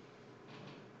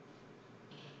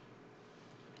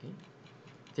 Okay,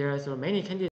 there are so many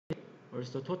candidates.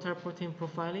 Also total protein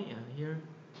profiling here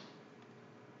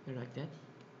like that.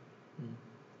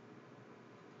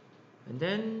 And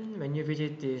then when you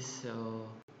visit this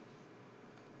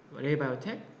Rare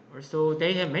Biotech, also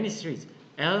they have many series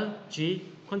L, G,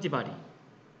 quantibody.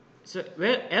 So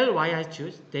where LY I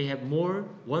choose, they have more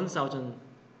 1,000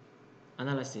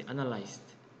 analyzed.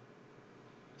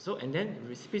 So and then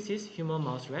species, human,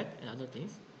 mouse, rat, and other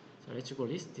things. So let's go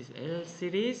list this L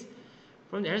series.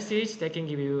 From the L series, they can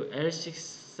give you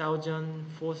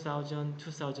L6000, 4000,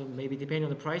 2000, maybe depending on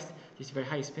the price. This is very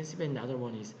high expensive, and the other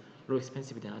one is low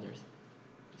expensive than others.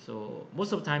 So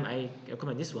most of the time I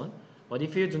recommend this one. But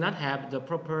if you do not have the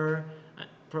proper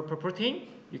protein,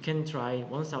 you can try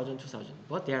 1000, 2000,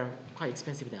 but they are quite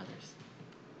expensive than others.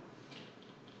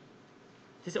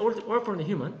 This is all from the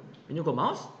human. When you go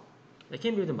mouse, they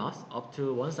can build the mouse up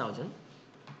to 1000,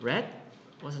 rat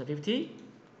 1050,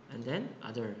 and then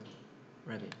other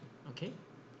rabbit. Okay,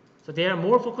 so they are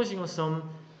more focusing on some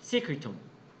secretome,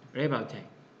 Rare Biotech.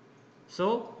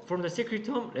 So from the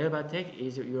secretome, Rare Biotech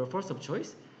is your first of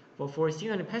choice. But for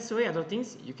signaling pathway, other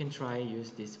things, you can try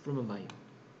use this Fermon Bio.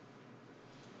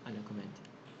 I recommend.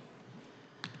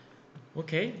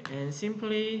 Okay, and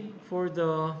simply for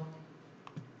the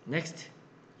next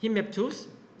heat map tools,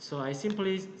 so I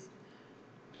simply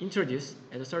introduce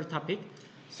as a third topic.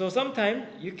 So sometimes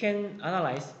you can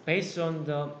analyze based on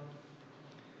the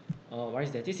what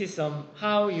is that? This is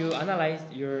how you analyze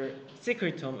your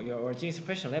secretome, your gene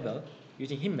expression level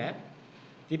using heat map.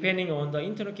 Depending on the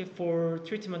interleukin 4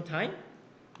 treatment time,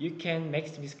 you can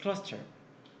make this cluster.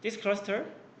 This cluster,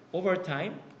 over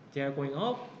time, they are going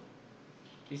up.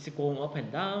 This is going up and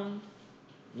down,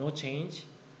 no change.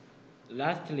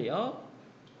 Lastly up,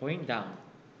 going down.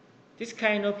 This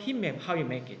kind of heat map, how you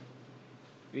make it?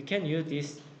 We can use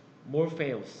this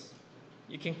Morpheus.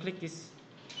 You can click this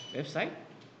website,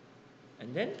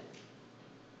 and then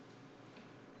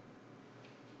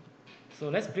so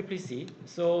let's briefly see.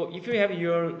 So if you have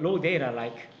your raw data,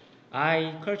 like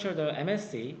I cultured the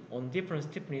MSC on different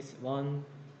stiffness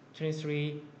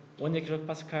 123, 1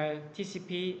 kilopascal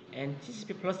TCP and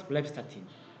TCP plus blebistatin,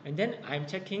 and then I'm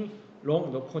checking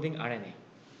long no coding RNA,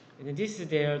 and then this is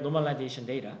their normalization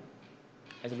data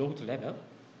at the log level,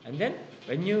 and then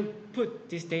when you put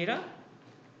this data,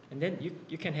 and then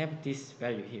you can have this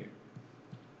value here.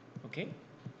 Okay,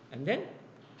 and then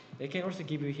they can also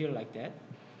give you here like that.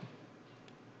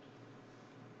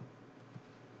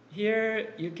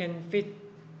 Here you can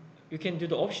do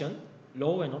the option,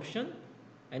 low and option,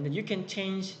 and then you can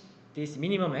change this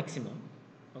minimum maximum,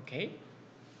 okay,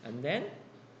 and then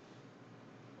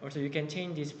Also, you can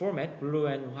change this format, blue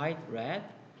and white, red.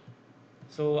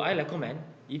 So I recommend,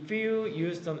 if you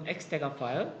use some Xtagger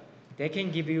file, they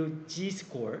can give you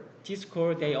G-score.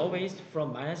 G-score, they always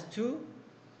from -2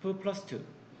 to +2.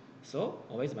 So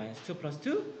always -2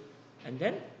 +2. And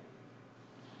then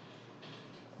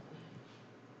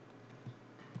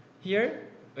here,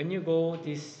 when you go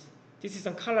this is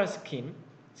a color scan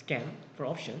for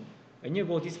option. When you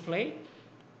go display,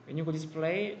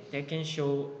 they can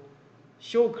show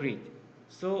grid.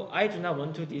 So I do not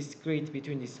want to this grid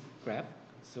between this graph.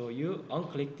 So you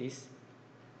unclick this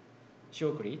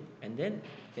show grid, and then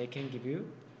they can give you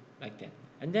like that.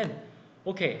 And then,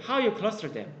 okay, how you cluster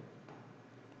them?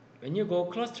 When you go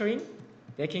clustering,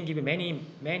 they can give you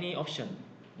many options.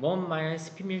 1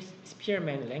 minus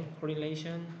Spearman length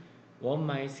correlation, 1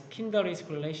 minus Kinderis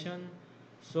correlation.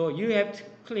 So you have to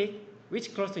click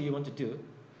which cluster you want to do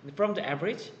from the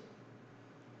average,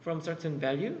 from certain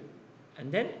value,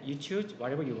 and then you choose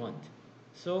whatever you want.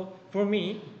 So for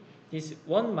me, this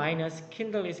 1 minus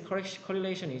Kinderis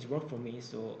correlation is work for me,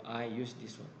 so I use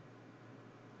this one.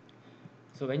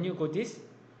 So when you go this,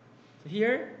 so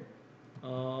here,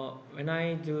 when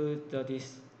I do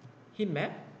this heat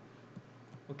map,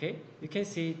 okay, you can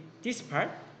see this part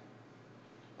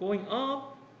going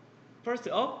up, first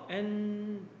up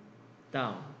and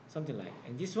down, something like,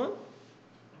 and this one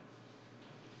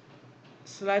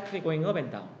slightly going up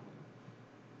and down.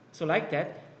 So like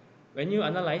that, when you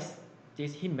analyze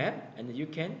this heat map, and you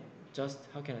can just,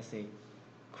 how can I say,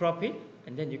 crop it,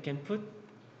 and then you can put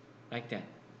like that.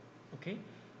 Okay,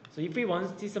 so if we want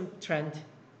to see some trend,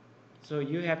 so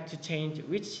you have to change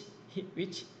which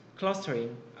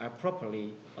clustering are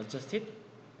properly adjusted,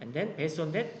 and then based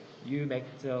on that you make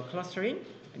the clustering,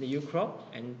 and then you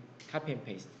crop and copy and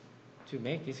paste to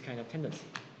make this kind of tendency.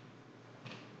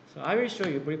 So I will show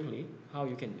you briefly how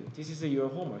you can do. This is your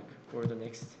homework for the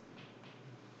next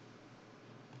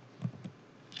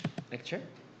lecture.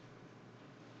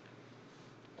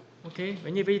 Okay,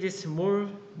 when you read this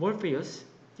Morpheus,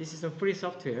 this is a free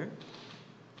software.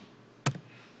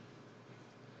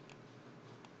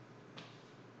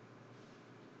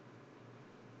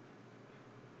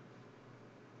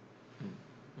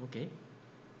 Okay,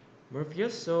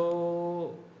 Morpheus.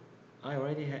 So I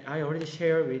already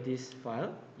share with this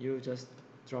file. You just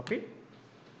drop it,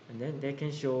 and then they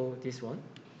can show this one.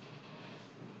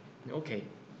 Okay,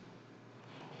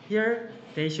 here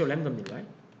they show randomly, right?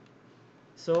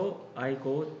 So I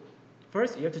go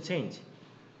first. You have to change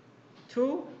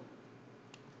 2,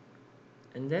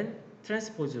 and then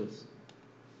transpose,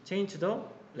 change to the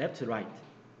left to right.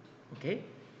 Okay,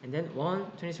 and then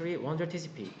 123 100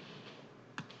 TCP,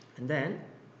 and then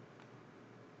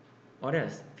what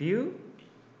else? View,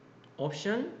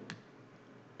 option.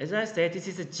 As I said, this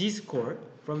is a G-score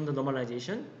from the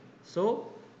normalization.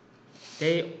 So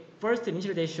they first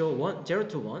initially they show 0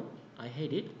 to 1. I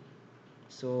hate it.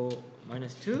 So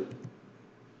 -2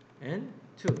 and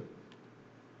 2.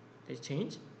 They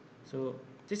change. So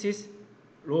this is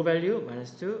low value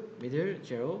 -2, middle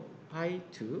 0, high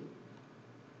 2.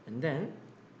 And then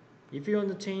if you want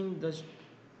to change the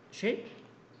shape,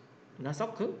 not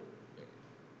circle,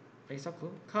 like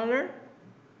circle, color,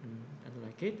 I don't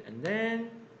like it. And then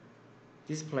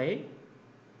display,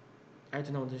 I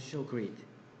do not want to show grid.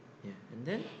 Yeah, and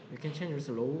then you can change this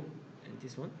low and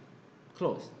this one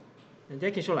close, and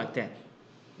they can show like that.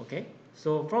 Okay,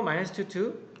 so from -2 to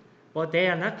 2, but they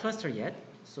are not clustered yet.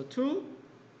 So 2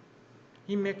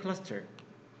 he may cluster.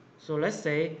 So let's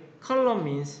say column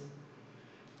means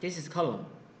this is column.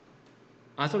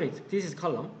 Sorry, this is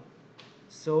column.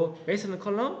 So based on the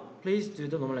column, please do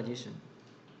the normalization,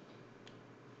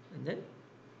 and then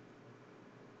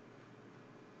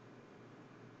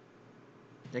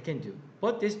they can do.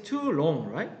 But it's too long,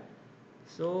 right?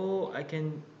 So I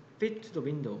can fit to the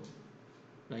window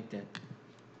like that.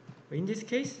 But in this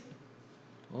case,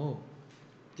 oh,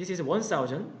 this is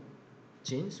 1000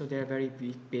 gene, so they're very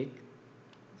big.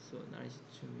 So nice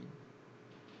to me.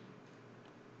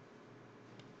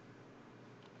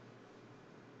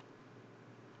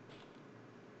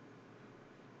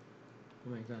 Oh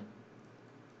my god.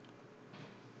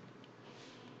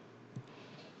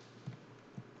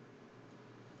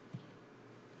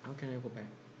 How can I go back?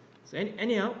 So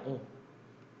anyhow, oh,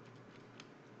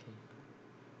 okay.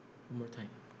 One more time.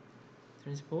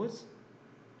 Transpose,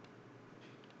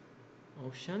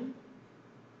 option,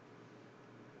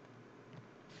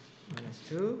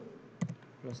 -2,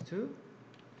 +2,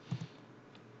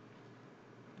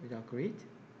 without grid.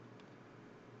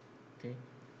 Okay.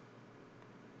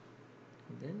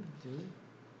 And then do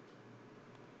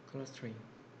clustering.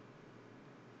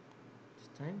 This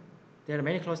time there are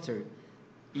many clusters.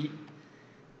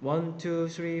 1, 2,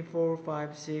 3, 4,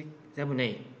 5, 6, 7,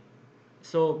 8.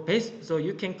 So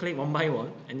you can click one by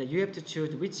one, and then you have to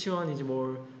choose which one is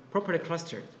more properly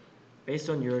clustered based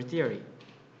on your theory.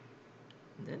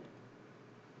 And then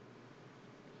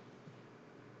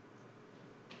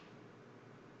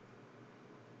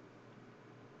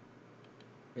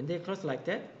when they cluster like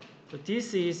that, so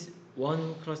this is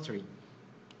one clustering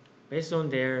based on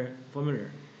their formula.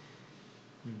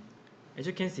 As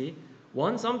you can see,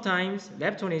 one sometimes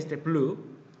left one is the blue,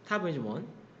 top is one,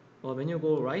 but when you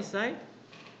go right side,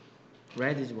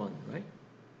 red is one, right?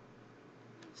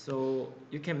 So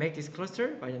you can make this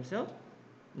cluster by themselves,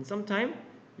 and sometimes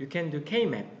you can do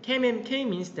K-map. K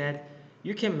means that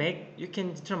you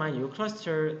can determine your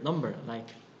cluster number. Like,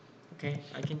 okay,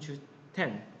 I can choose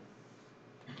 10,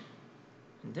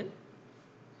 and then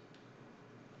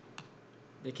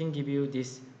they can give you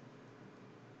this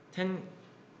 10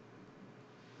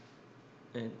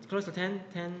 cluster 10,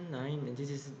 10, 9, and this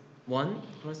is one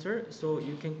cluster. So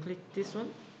you can click this one.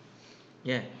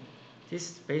 Yeah,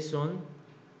 this is based on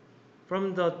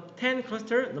from the 10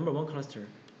 cluster, number 1 cluster,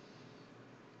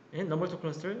 and number 2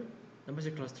 cluster, number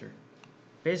 3 cluster,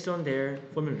 based on their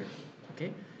formula.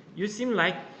 Okay, you seem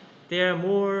like they are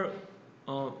more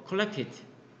collected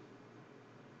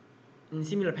in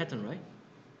similar pattern, right?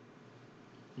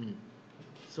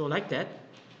 So like that,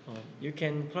 you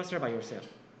can cluster by yourself.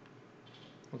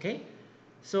 Okay,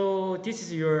 so this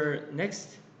is your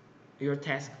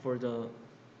task for the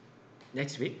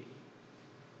next week.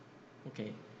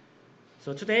 Okay,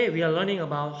 so today we are learning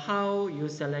about how you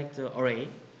select the array,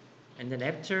 and then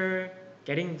after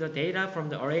getting the data from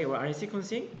the array or RNA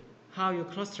sequencing, how you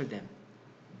cluster them.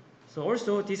 So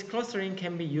also this clustering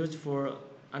can be used for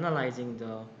analyzing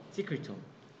the secretome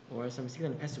or some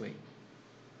signal pathway.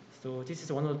 So this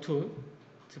is one of the tools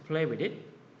to play with it.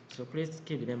 So please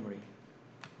keep remembering.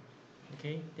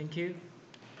 Okay, thank you.